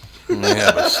 though.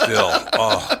 Yeah, but still,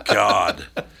 oh God.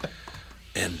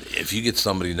 And if you get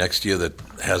somebody next to you that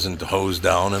hasn't hosed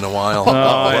down in a while,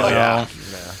 yeah.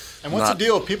 And what's the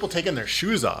deal with people taking their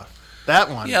shoes off?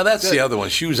 That one. yeah, that's the other one.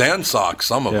 Shoes and socks,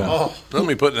 some of them. Oh.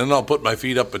 And I'll put my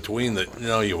feet up between the.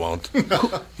 No, you won't.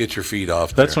 Get your feet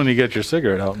off. That's there. when you get your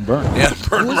cigarette out and burn. Yeah,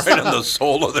 burn right on the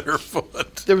sole of their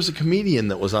foot. There was a comedian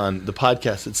that was on the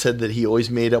podcast that said that he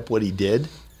always made up what he did.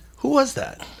 Who was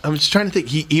that? I'm just trying to think.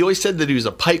 He always said that he was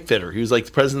a pipe fitter. He was like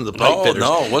the president of the pipe Oh, fitters.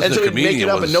 no, it wasn't and so a he'd make comedian,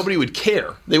 it up, it was- and nobody would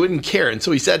care. They wouldn't care. And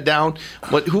so he sat down.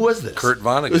 Who was this? Kurt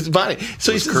Vonnegut. It was Vonnegut.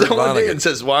 So he was sits Kurt down one day Vonnegut. and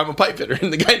says, "Well, I'm a pipe fitter."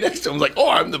 And the guy next to him was like, "Oh,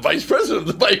 I'm the vice president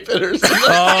of the pipe fitters."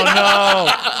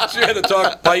 Oh, So you had to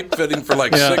talk pipe fitting for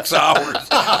like 6 hours.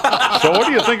 no. So what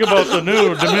do you think about the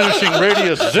new diminishing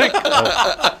radius zinc?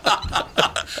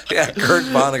 Yeah, Kurt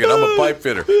Vonnegut. I'm a pipe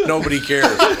fitter. Nobody cares.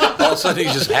 All of a sudden,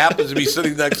 he just happens to be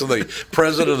sitting next to the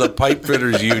president of the Pipe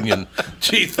Fitters Union.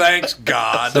 Gee, thanks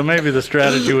God. So maybe the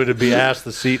strategy would be ask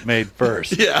the seat mate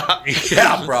first. Yeah.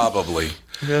 Yeah, probably.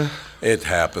 Yeah, it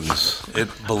happens.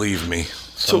 Believe me.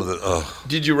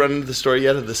 Did you run into the story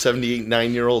yet of the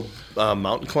 79-year-old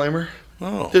mountain climber?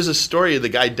 Oh. There's a story of the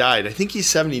guy died. I think he's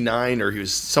 79 or he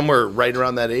was somewhere right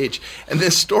around that age. And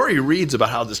this story reads about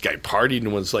how this guy partied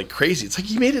and was like crazy. It's like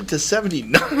he made it to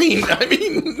 79. I mean,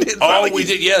 it's not like we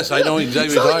he's- did. Yes, I know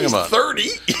exactly what you're it's talking not like about.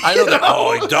 he's 30. I know that.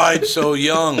 Oh, he died so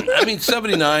young. I mean,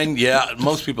 79. Yeah,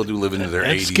 most people do live into their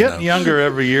 80s. It's getting now. younger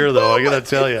every year, though. I got to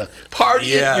tell you. Partying,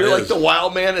 Yeah, it you're like is. the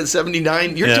wild man at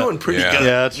 79. You're Yeah. doing pretty Yeah. good.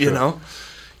 Yeah, that's you true. know?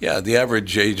 Yeah, the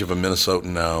average age of a Minnesotan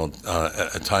now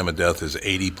at time of death is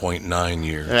 80.9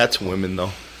 years. That's women, though.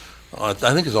 I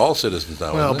think it's all citizens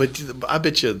now. Well, isn't it? but I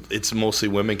bet you it's mostly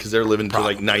women because they're living to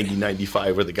like 90,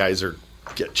 95 where the guys are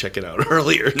checking out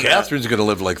earlier. Catherine's going to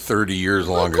live like 30 years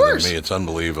longer than course. me. It's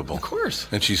unbelievable. Of course.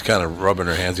 And she's kind of rubbing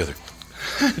her hands together.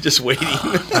 Just waiting.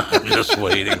 I'm just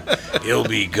waiting. He'll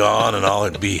be gone, and I'll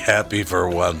be happy for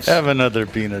once. Have another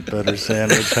peanut butter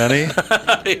sandwich, honey.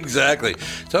 Exactly.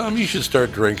 Tell him you should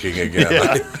start drinking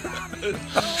again.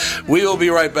 We will be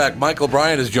right back. Michael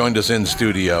Bryant has joined us in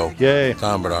studio. Yay.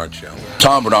 Tom Bernard Show.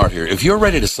 Tom Bernard here. If you're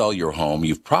ready to sell your home,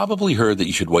 you've probably heard that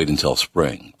you should wait until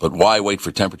spring. But why wait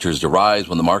for temperatures to rise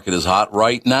when the market is hot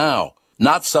right now?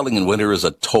 Not selling in winter is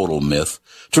a total myth.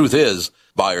 Truth is,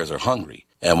 buyers are hungry.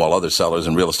 And while other sellers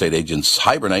and real estate agents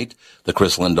hibernate, the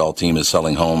Chris Lindahl team is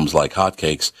selling homes like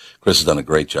hotcakes. Chris has done a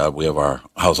great job. We have our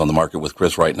house on the market with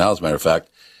Chris right now, as a matter of fact,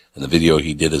 and the video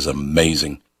he did is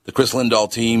amazing. The Chris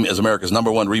Lindahl team is America's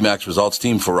 #1 RE/MAX results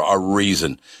team for a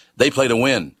reason. They play to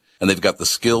win, and they've got the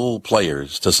skilled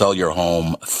players to sell your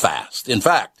home fast. In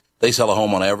fact, they sell a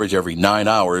home on average every 9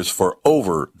 hours for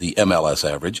over the MLS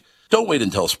average. Don't wait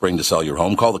until spring to sell your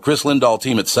home. Call the Chris Lindahl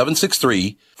team at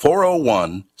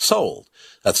 763-401-SOLD.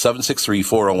 That's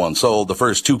 763-401-SOLD. The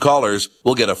first 2 callers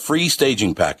will get a free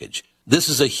staging package. This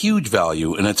is a huge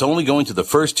value, and it's only going to the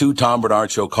first 2 Tom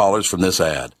Bernard Show callers from this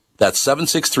ad. That's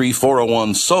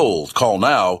 763-401-SOLD. Call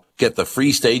now, get the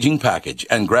free staging package,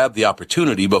 and grab the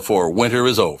opportunity before winter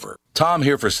is over. Tom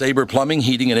here for Sabre Plumbing,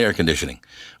 Heating, and Air Conditioning.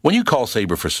 When you call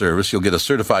Sabre for service, you'll get a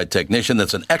certified technician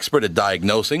that's an expert at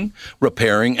diagnosing,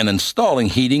 repairing, and installing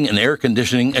heating and air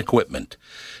conditioning equipment.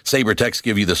 Sabre Techs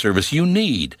give you the service you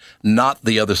need, not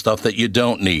the other stuff that you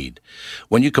don't need.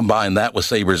 When you combine that with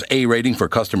Sabre's A rating for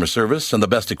customer service and the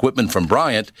best equipment from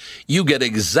Bryant, you get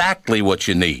exactly what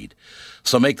you need.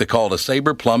 So make the call to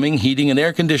Sabre Plumbing, Heating, and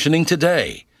Air Conditioning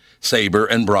today. Sabre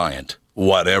and Bryant,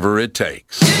 whatever it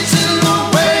takes.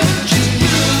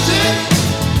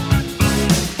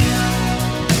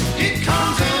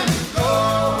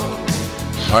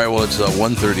 All right, well, it's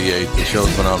 1:38. The show's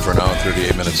been on for an hour and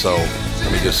 38 minutes, so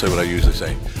let me just say what I usually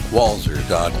say.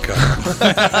 Walzer.com.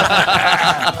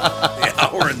 The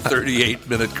hour and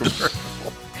 38-minute commercial.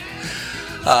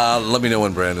 Let me know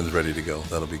when Brandon's ready to go.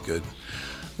 That'll be good.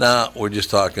 Now, we're just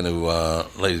talking to,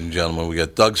 ladies and gentlemen, we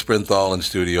got Doug Sprinthal in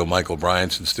studio, Michael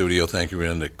Bryant's in studio. Thank you,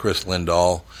 and to Chris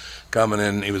Lindahl coming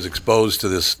in. He was exposed to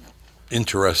this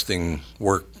interesting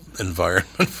work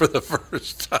environment for the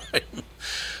first time.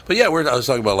 But yeah, I was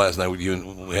talking about last night. We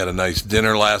had a nice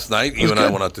dinner last night. You and I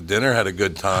went out to dinner, had a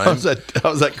good time. How's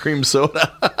that cream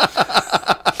soda?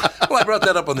 Well, I brought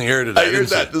that up on the air today. I heard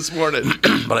that this morning.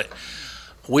 But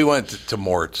we went to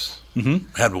Mort's. Mm-hmm.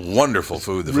 Had wonderful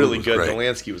food. The really food was good. great. The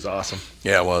Lansky was awesome.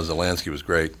 Yeah, it was. The Lansky was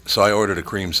great. So I ordered a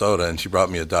cream soda, and she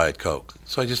brought me a Diet Coke.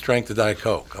 So I just drank the Diet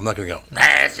Coke. I'm not going to go,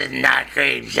 this is not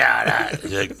cream soda.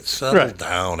 Like, settle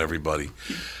down, everybody.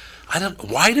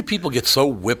 Why do people get so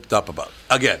whipped up about it?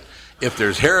 Again, if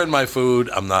there's hair in my food,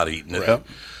 I'm not eating it. Right.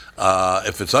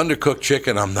 If it's undercooked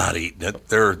chicken, I'm not eating it.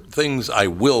 There are things I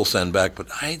will send back, but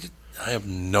I have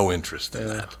no interest in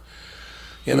that.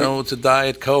 You know, it's a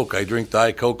Diet Coke. I drink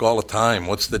Diet Coke all the time.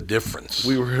 What's the difference?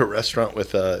 We were at a restaurant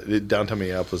with downtown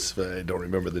Minneapolis. I don't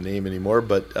remember the name anymore,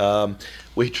 but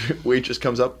waitress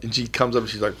comes up, and she's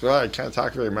like, well, I can't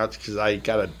talk very much because I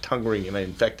got a tongue ring and I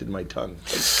infected my tongue.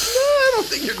 I don't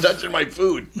think you're touching my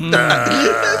food.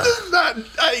 This is not.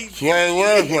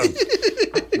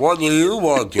 What do you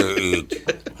want to eat?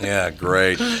 Yeah,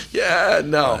 great. Yeah,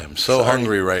 no. I'm so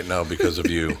hungry right now because of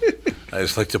you. I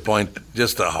just like to point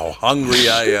just to how hungry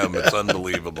I am. It's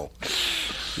unbelievable.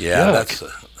 Yeah,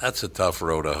 that's a tough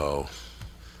row to hoe.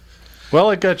 Well,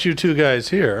 it got you 2 guys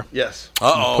here. Yes.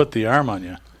 Uh-oh. Put the arm on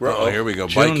you. Oh, here we go.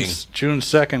 Biking. June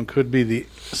 2nd could be the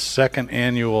 2nd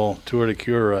annual Tour de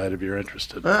Cure ride if you're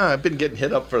interested. I've been getting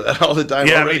hit up for that all the time.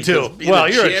 Yeah, already, me too. Well,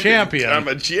 you're a champion. I'm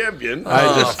a champion.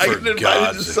 I get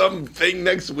invited to something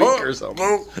next week or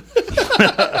something.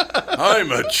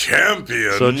 I'm a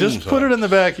champion. So just put it in the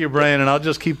back of your brain, and I'll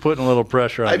just keep putting a little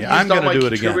pressure on you. I'm going to do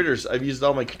it again. I've used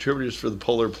all my contributors for the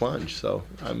Polar Plunge, so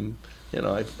I'm.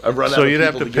 I've run out so of you'd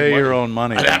have to pay your own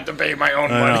money. I'd have to pay my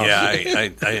own money. Yeah,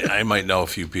 I might know a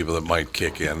few people that might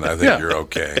kick in. I think you're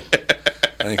okay.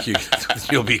 I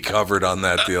think you'll be covered on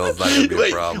that deal. It's not going to be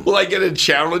a problem. Will I get a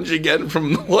challenge again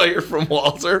from the lawyer from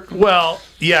Walzer? Well,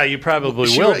 yeah, you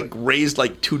probably will. She raised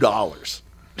like $2.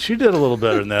 She did a little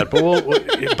better than that,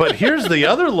 but here's the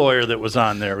other lawyer that was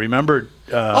on there. Remember?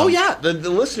 The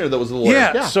listener that was the lawyer.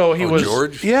 Yeah, so he was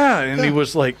George. Yeah, and he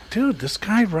was like, dude, this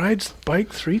guy rides the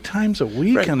bike 3 times a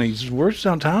week, and he works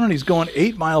downtown, and he's going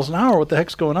 8 miles an hour. What the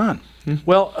heck's going on?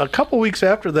 Well, a couple weeks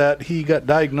after that, he got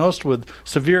diagnosed with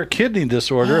severe kidney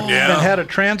disorder and had a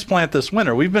transplant this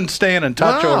winter. We've been staying in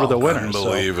touch over the winter.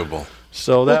 Unbelievable.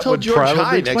 So that would George probably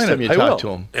Hyde explain next time it. you talk to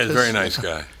him. He's a very nice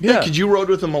guy. Yeah, because you rode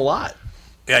with him a lot.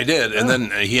 Yeah, I did, and then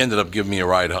he ended up giving me a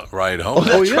ride home.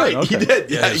 That's yeah, right. okay. He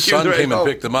did. Yeah, And his he was son right came and home.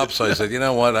 picked him up, so I said, you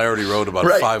know what? I already rode about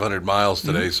Right. 500 miles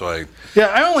today, so I... Yeah,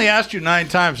 I only asked you 9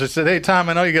 times. I said, "Hey, Tom,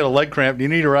 I know you got a leg cramp. Do you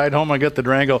need a ride home? I got the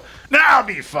Durango." "No, I'll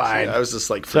be fine." I was just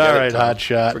like, It's all forget right, it, Tom. hot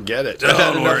shot. Forget it. I've had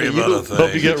Don't enough worry of about you. a thing.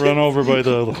 Hope you get run over by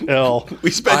the L.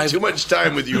 We spent too much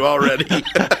time with you already.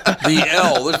 The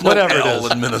L, there's no Whatever it L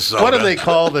is. in Minnesota. What do they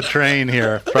call the train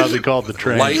here? Probably called the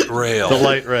train. Light rail. The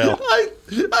light rail.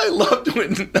 I loved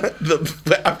when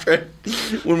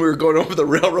we were going over the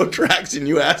railroad tracks and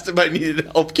you asked if I needed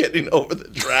help getting over the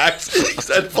tracks. He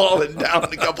said falling down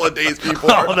a couple of days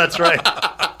before. Oh, that's right.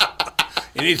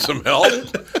 You need some help?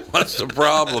 What's the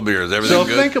problem here? Is everything So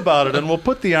good? think about it, and we'll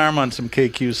put the arm on some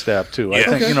KQ staff too. I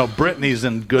Yeah. think Okay. Brittany's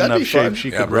in good That'd enough be shape. fun. She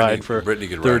Yeah, could Brittany- ride for Brittany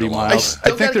could ride 30 a lot. I miles. still I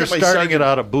think gotta they're get my starting sergeant- it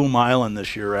out of Boom Island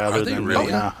this year rather Are they than really?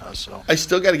 Minneapolis. So. I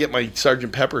still got to get my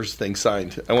Sgt. Pepper's thing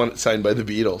signed. I want it signed by the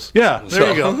Beatles. Yeah, there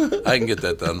you go. I can get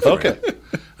that done for Okay. you.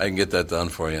 I can get that done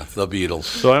for you. The Beatles.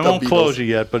 So I won't Beatles. close you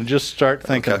yet, but just start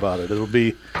thinking Okay. about it. It'll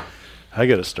be. I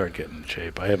got to start getting in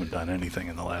shape. I haven't done anything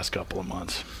in the last couple of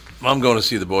months. I'm going to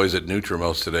see the boys at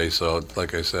Nutrimos today, so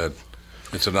like I said,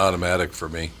 it's an automatic for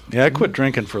me. Yeah, I quit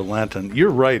drinking for Lent, and you're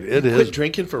right. It is Quit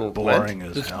drinking for boring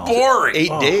Lent? as It's hell. boring.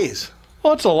 8 days.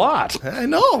 Well, it's a lot. I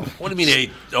know. What do you mean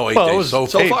 8? Oh, 8 Well, it days was so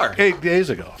so far. far. 8 days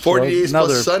ago. 40 So days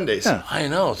another- plus Sundays. Yeah. I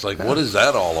know. It's like, what is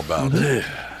that all about?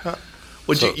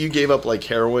 You gave up like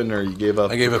heroin or you gave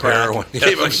up I gave up crack? heroin.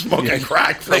 Gave Yeah. up smoking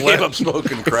crack for I gave Lent. up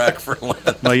smoking crack for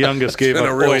Lent. My youngest gave been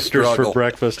a up real oysters struggle. for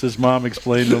breakfast. His mom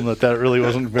explained to him that really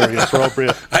wasn't very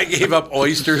appropriate. I gave up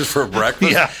oysters for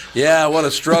breakfast. Yeah. Yeah, what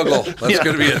a struggle. That's Yeah.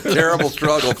 going to be a terrible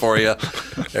struggle for you.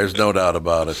 There's no doubt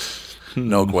about it.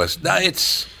 No Hmm. question. No,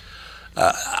 it's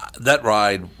that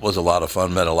ride was a lot of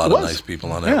fun. Met a lot of was. nice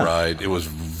people on that Yeah. ride. It was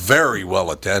very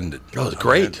well attended. It was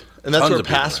great. And that's Tons where of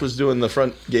people Pass there. was doing the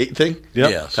front gate thing? Yep.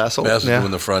 Yes, Passel? Pass was Yeah.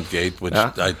 doing the front gate, which Yeah.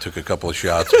 I took a couple of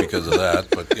shots because of that.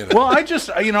 But you know, Well,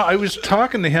 I was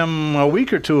talking to him a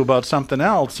week or two about something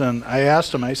else, and I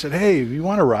asked him, I said, "Hey, you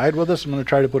want to ride with us? I'm going to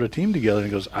try to put a team together." And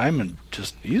he goes,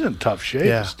 he's in tough shape.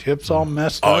 Yeah. His hips all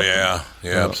messed oh up. yeah,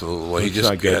 absolutely. Well, he It's just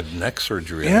not good. had neck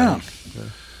surgery. I Yeah.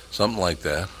 think. Something like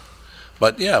that.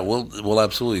 But yeah, we'll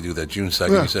absolutely do that. June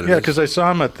 2nd. You said it Yeah, is? because I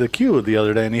saw him at the queue the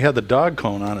other day, and he had the dog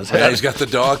cone on his Yeah, head. he's got the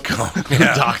dog cone.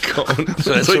 Yeah. Dog cone.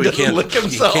 So he he doesn't can't lick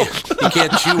himself. He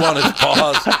can't chew on his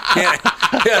paws. Yeah,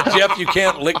 Jeff, you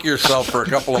can't lick yourself for a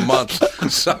couple of months.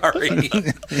 Sorry.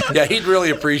 Yeah, he'd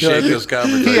really appreciate this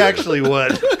conversation. He actually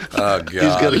would. Oh God. He's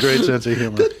got a great sense of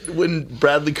humor. When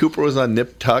Bradley Cooper was on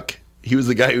Nip Tuck, he was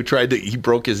the guy who he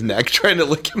broke his neck trying to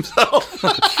lick himself.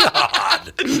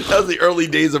 God. That was the early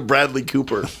days of Bradley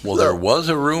Cooper. Well, there was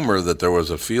a rumor that there was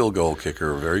a field goal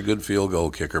kicker, a very good field goal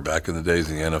kicker back in the days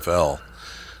in the NFL,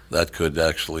 that could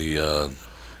actually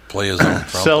play his own trumpet.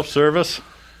 Self-service.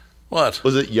 What?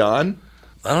 Was it Jan?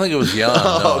 I don't think it was Jan.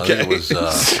 No, I think it was.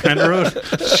 Enroute.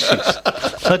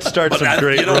 Jeez. Let's start some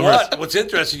great you know rumors. what? What's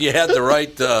interesting? You had the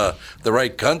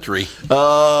right country.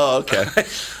 Oh, okay.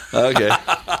 Okay.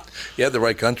 You had the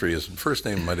right country. His first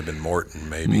name might have been Morton,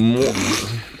 maybe.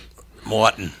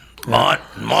 Morton.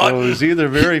 So it was either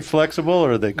very flexible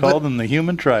or they called him the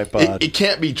human tripod. It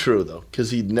can't be true, though,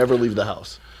 because he'd never leave the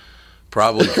house.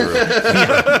 Probably true.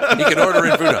 He can order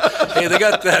in food. Hey, they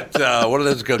got that. What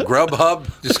is it called?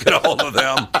 Grubhub. Just get a hold of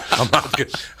them.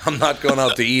 I'm not going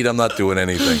out to eat. I'm not doing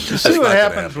anything. See what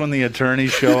happens when the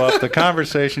attorneys show up. The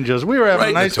conversation just, we were having Right a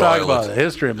in the nice talk toilet. about the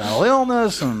history of mental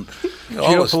illness and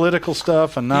all this- geopolitical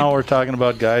stuff, and now we're talking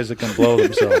about guys that can blow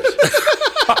themselves.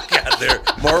 God, there.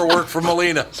 More work for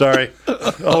Molina. Sorry.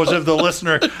 Oh, as if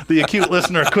the acute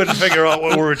listener couldn't figure out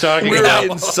what we were talking We were about.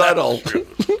 being subtle.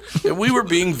 And we were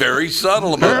being very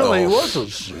subtle about Apparently, he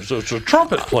those. was a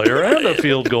trumpet player and a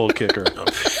field goal kicker.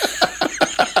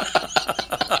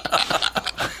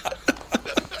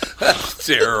 That's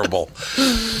terrible.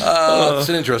 It's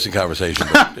an interesting conversation,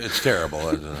 but it's terrible.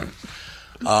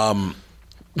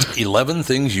 11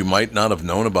 things you might not have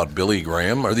known about Billy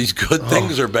Graham. Are these good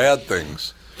things or bad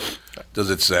things? Does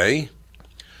it say?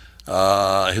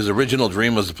 His original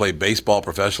dream was to play baseball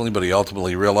professionally, but he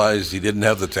ultimately realized he didn't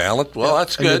have the talent. Well,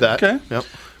 that's I knew good. that. Okay. Yep.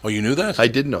 Oh, you knew that? I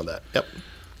did know that.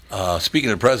 Yep.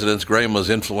 Speaking of presidents, Graham was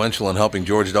influential in helping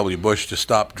George W. Bush to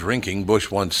stop drinking.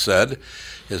 Bush once said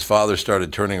his father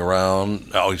started turning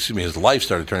around. His life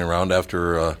started turning around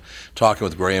after talking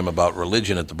with Graham about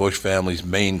religion at the Bush family's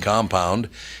main compound.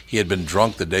 He had been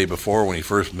drunk the day before when he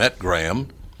first met Graham.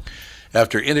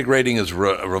 After integrating his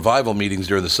revival meetings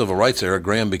during the Civil Rights era,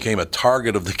 Graham became a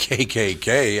target of the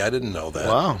KKK. I didn't know that.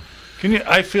 Wow.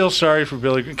 I feel sorry for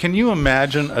Billy. Can you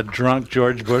imagine a drunk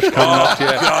George Bush coming up to you?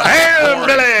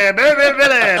 Hey,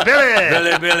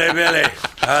 Billy.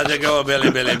 How's it going,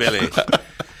 Billy?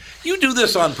 You do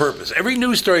this on purpose. Every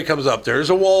news story comes up. There's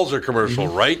a Walzer commercial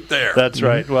right there. That's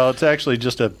right. Well, it's actually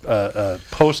just a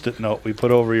Post-it note we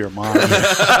put over your monitor. You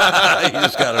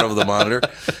just got it over the monitor.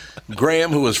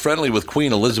 Graham, who was friendly with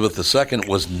Queen Elizabeth II,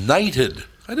 was knighted.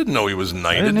 I didn't know he was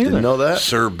knighted. I didn't either. Didn't know that.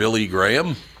 Sir Billy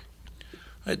Graham.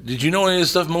 Did you know any of this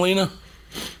stuff, Melina?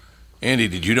 Andy,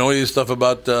 did you know any of this stuff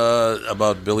about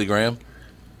Billy Graham?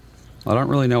 I don't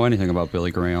really know anything about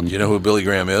Billy Graham. Do you know who Billy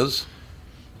Graham is?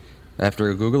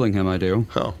 After Googling him, I do.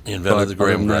 Oh. He invented the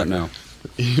Graham other than cracker. that,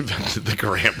 no. He invented the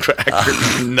Graham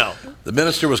cracker. No. The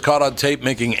minister was caught on tape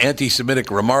making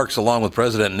anti-Semitic remarks along with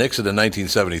President Nixon in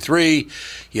 1973.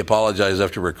 He apologized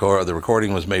after the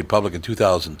recording was made public in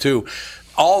 2002.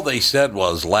 All they said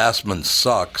was, Lastman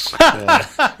sucks.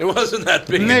 It wasn't that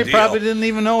big And a they deal. probably didn't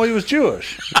even know he was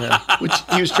Jewish. Which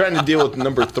he was trying to deal with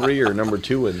number 3 or number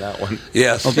 2 in that one.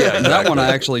 Yes. Okay, Yeah, that one I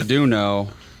actually do know.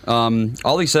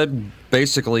 All he said,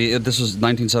 basically, this was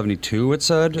 1972, it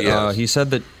said. Yes. He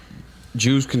said that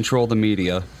Jews control the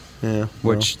media, Yeah.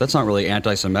 which that's not really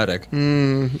anti-Semitic.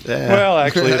 Well,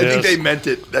 actually, I it think is. they meant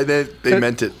it. They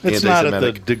meant it. It's not at the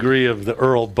anti-Semitic. degree of the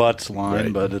Earl Butts line,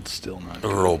 Right. but it's still not.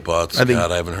 Earl Butts. I think- God,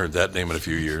 I haven't heard that name in a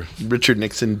few years. Richard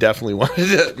Nixon definitely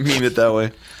wanted to mean it that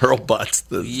way. Earl Butts,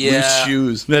 the loose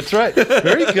shoes. That's right.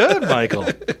 Very good, Michael.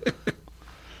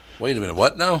 Wait a minute.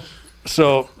 What now?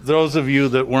 So, those of you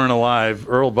that weren't alive,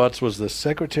 Earl Butts was the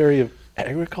Secretary of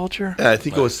Agriculture, I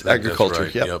think it was That's agriculture.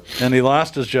 right, Yep. and he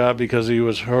lost his job because he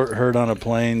was heard on a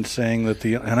plane saying that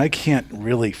and I can't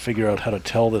really figure out how to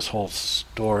tell this whole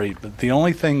story, but the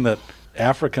only thing that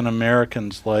African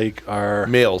Americans like are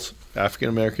Males, African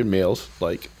American males,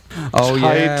 like Oh,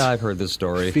 Tight. yeah, I've heard this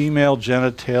story. female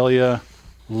genitalia,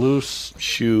 loose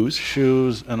shoes.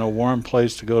 shoes, and a warm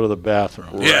place to go to the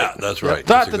bathroom. Yeah, that's right.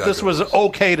 Thought That's that this exactly was what it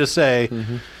okay to say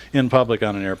in public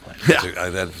on an airplane.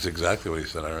 That's exactly what he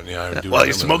said. I do Well,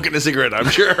 he's remember smoking a cigarette, I'm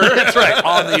sure. That's right.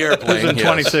 On the airplane. It was in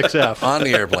 26F. On the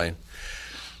airplane.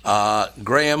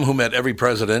 Graham, who met every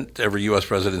U.S.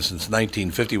 president since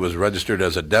 1950, was registered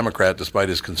as a Democrat despite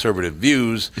his conservative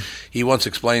views. He once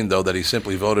explained, though, that he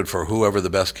simply voted for whoever the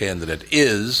best candidate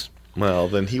is. Well,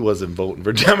 then he wasn't voting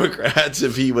for Democrats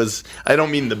if he was. I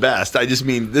don't mean the best. I just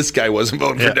mean this guy wasn't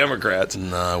voting for Democrats.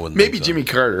 No, I wouldn't Maybe think so. Jimmy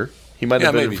Carter. He might have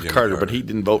Yeah, voted maybe for Jimmy Carter, Carter. but he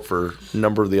didn't vote for a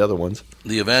number of the other ones.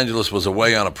 The evangelist was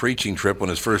away on a preaching trip when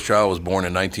his first child was born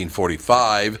in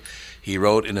 1945. He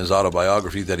wrote in his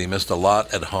autobiography that he missed a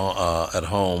lot at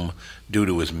home due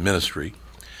to his ministry.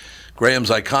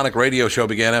 Graham's iconic radio show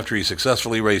began after he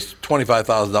successfully raised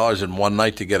 $25,000 in one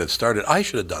night to get it started. I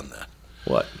should have done that.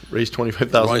 What? Raised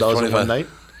 $25,000 in one night?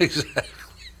 Exactly.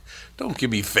 Don't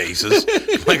give me faces.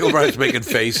 Michael Bryant's making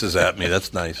faces at me.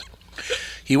 That's nice.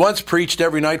 He once preached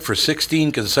every night for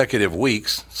 16 consecutive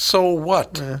weeks. So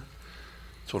what?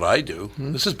 That's what I do.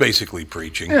 This is basically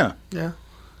preaching. Yeah, Yeah.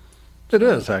 it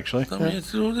is, actually. I mean,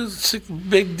 it's a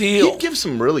big deal. He'd give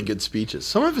some really good speeches.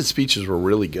 Some of his speeches were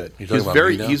really good. You're talking about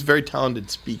me now? He's a very talented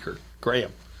speaker,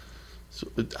 Graham. So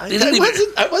Isn't he-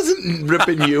 I wasn't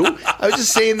ripping you. I was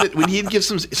just saying that when he'd give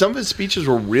some of his speeches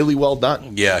were really well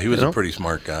done. Yeah, he was You know? a pretty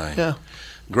smart guy. Yeah.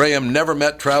 Graham never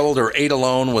met, traveled, or ate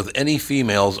alone with any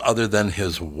females other than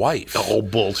his wife. Oh,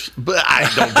 bullshit. But I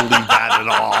don't believe that at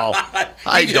all.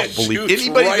 I He don't just believe shoots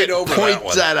anybody right that over points that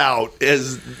one. that out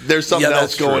is there's something Yeah,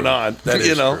 else that's going true. on. That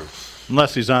you is know? true.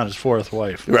 Unless he's on his fourth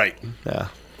wife. Right. Yeah.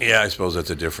 Yeah, I suppose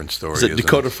that's a different story. Is it isn't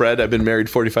Dakota Fred? I've been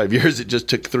married 45 years. It just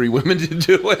took 3 women to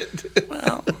do it.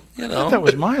 Well, you I know. thought that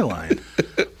was my line.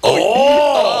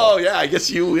 Oh, yeah. I guess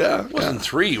you, It wasn't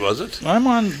 3, was it? I'm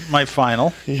on my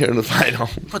final. You're in the final.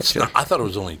 But it's not, I thought it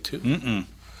was only 2. Mm-mm.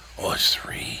 Oh, it's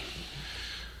 3.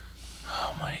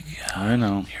 Oh, my God. I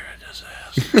know. You're a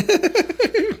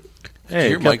disaster. Hey,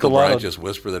 Hear kept Michael a lot Bryant of- just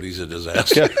whisper that he's a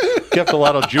disaster. kept a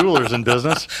lot of jewelers in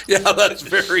business. Yeah, that's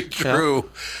very true.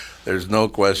 There's no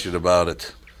question about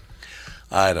it.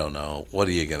 I don't know. What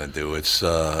are you going to do? It's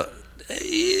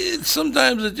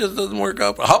sometimes it just doesn't work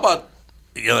out. How about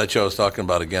that show I was talking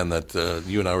about again? That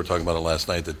you and I were talking about it last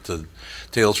night. That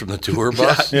Tales from the Tour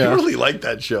Bus. You really like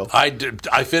that show. I did.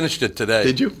 I finished it today.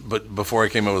 Did you? But before I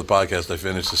came up with the podcast, I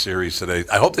finished the series today.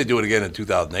 I hope they do it again in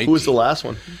 2008. Who was the last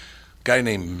one? Guy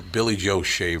named Billy Joe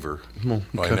Shaver, who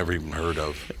I never even heard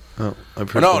of. Oh,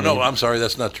 I've No, I'm sorry,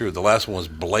 that's not true. The last one was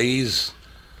Blaze.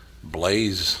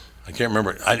 I can't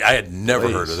remember. I had never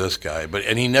heard of this guy,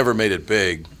 and he never made it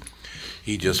big.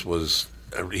 He just was.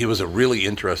 He was a really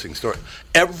interesting story.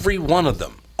 Every one of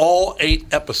them, all 8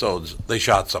 episodes, they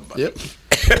shot somebody. Yep.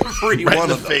 Every Right one in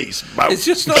the of them. face. It's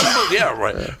just unbelievable. Yeah,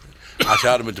 right. I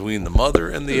shot him between the mother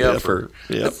and the effer.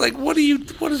 Yeah. It's like, what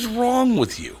is wrong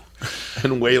with you?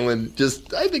 And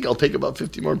Waylon I think I'll take about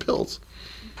 50 more pills.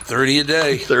 30 a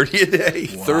day. 30 a day.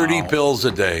 30 pills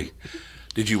a day.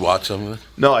 Did you watch some of it?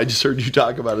 No, I just heard you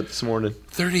talk about it this morning.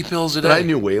 30 pills a day. But I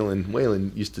knew Waylon.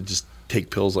 Waylon used to just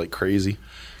take pills like crazy.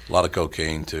 A lot of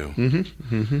cocaine, too.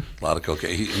 A lot of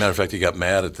cocaine. Matter of fact, he got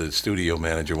mad at the studio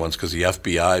manager once because the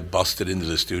FBI busted into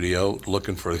the studio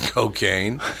looking for the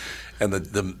cocaine. And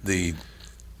the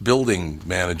building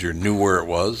manager knew where it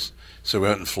was. So we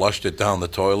went and flushed it down the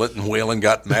toilet, and Waylon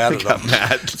got mad at him.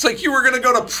 It's like you were going to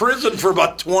go to prison for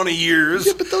about 20 years.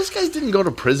 Yeah, but those guys didn't go to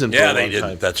prison for a long they didn't.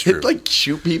 time. That's true. They'd like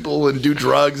shoot people and do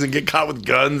drugs and get caught with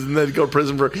guns and then go to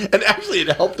prison for. And actually, it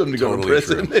helped them to go to Totally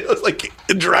prison. true. It was like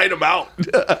it dried them out.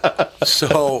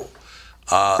 So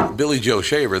Billy Joe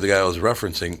Shaver, the guy I was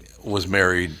referencing, was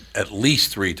married at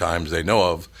least 3 times they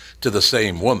know of to the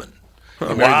same woman.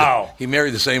 He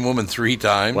married the same woman 3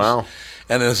 times. Wow.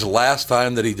 And this last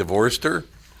time that he divorced her,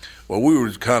 well, we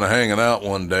were kind of hanging out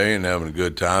one day and having a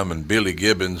good time, and Billy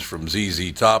Gibbons from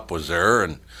ZZ Top was there,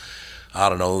 and I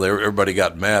don't know, everybody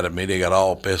got mad at me. They got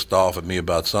all pissed off at me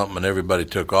about something, and everybody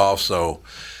took off. And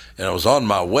it was on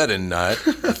my wedding night,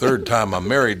 the 3rd time I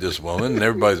married this woman, and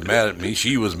everybody's mad at me.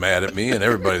 She was mad at me, and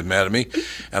everybody's mad at me.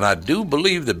 And I do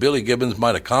believe that Billy Gibbons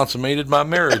might have consummated my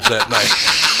marriage that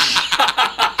night.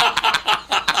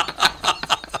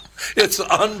 It's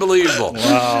unbelievable.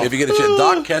 Wow. If you get a chance,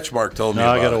 Doc Ketchmark told me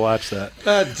Now about I got to it. watch that.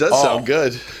 That does sound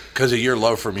good. Because of your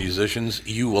love for musicians,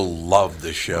 you will love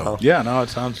this show. Yeah, no, it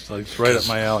sounds like it's right up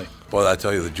my alley. Boy, I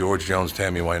tell you, the George Jones,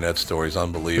 Tammy Wynette story is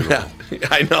unbelievable. Yeah,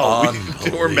 I know.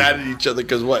 Unbelievable. We're mad at each other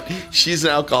because what? She's an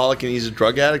alcoholic and he's a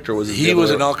drug addict, or was it? He was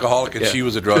an alcoholic and she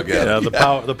was a drug addict.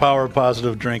 Yeah, the power of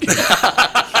positive drinking.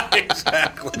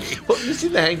 Exactly. Well, you see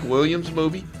the Hank Williams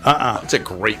movie? It's a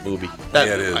great movie. Yeah,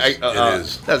 it is. It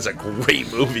is. That's a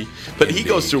great movie. But he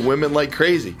goes through women like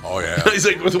crazy. Oh, yeah. He's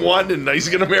like with one, and he's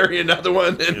going to marry another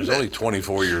one. He was only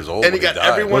 24 years old And when he got died.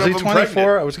 every one Was of he them 24?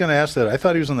 pregnant. I was going to ask that. I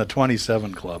thought he was in the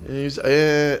 27 club. He's,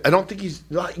 I don't think he's.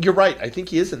 You're right. I think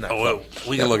he is in that. Oh, well,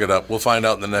 we can look it up. We'll find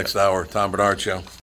out in the next hour. Tom Bernard Show.